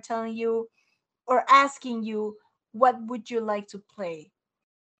out there telling you or asking you, what would you like to play?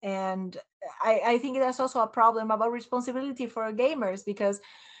 And I think that's also a problem about responsibility for gamers, because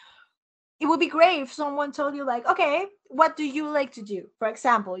it would be great if someone told you, like, okay, what do you like to do? For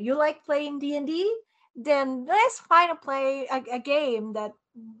example, you like playing D&D? Then let's find a game that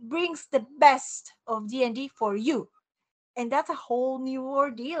brings the best of D&D for you. And that's a whole new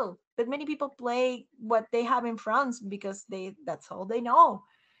ordeal. But many people play what they have in France because that's all they know.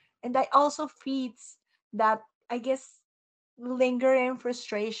 And that also feeds that, I guess, lingering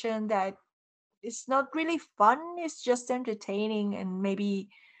frustration that it's not really fun, it's just entertaining, and maybe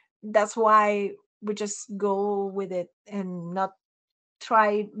that's why we just go with it and not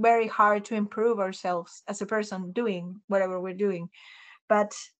try very hard to improve ourselves as a person doing whatever we're doing.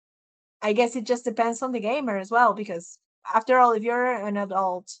 But I guess it just depends on the gamer as well, because after all, if you're an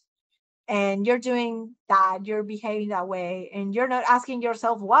adult and you're doing that, you're behaving that way, and you're not asking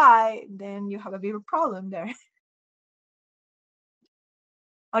yourself why, then you have a bigger problem there.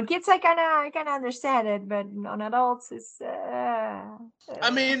 On kids, I kind of understand it, but on adults, it's. I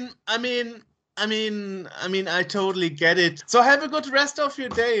totally get it. So have a good rest of your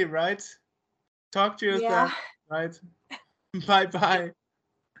day, right? Talk to Yeah. yourself, right? Bye bye.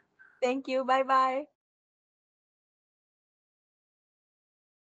 Thank you. Bye bye.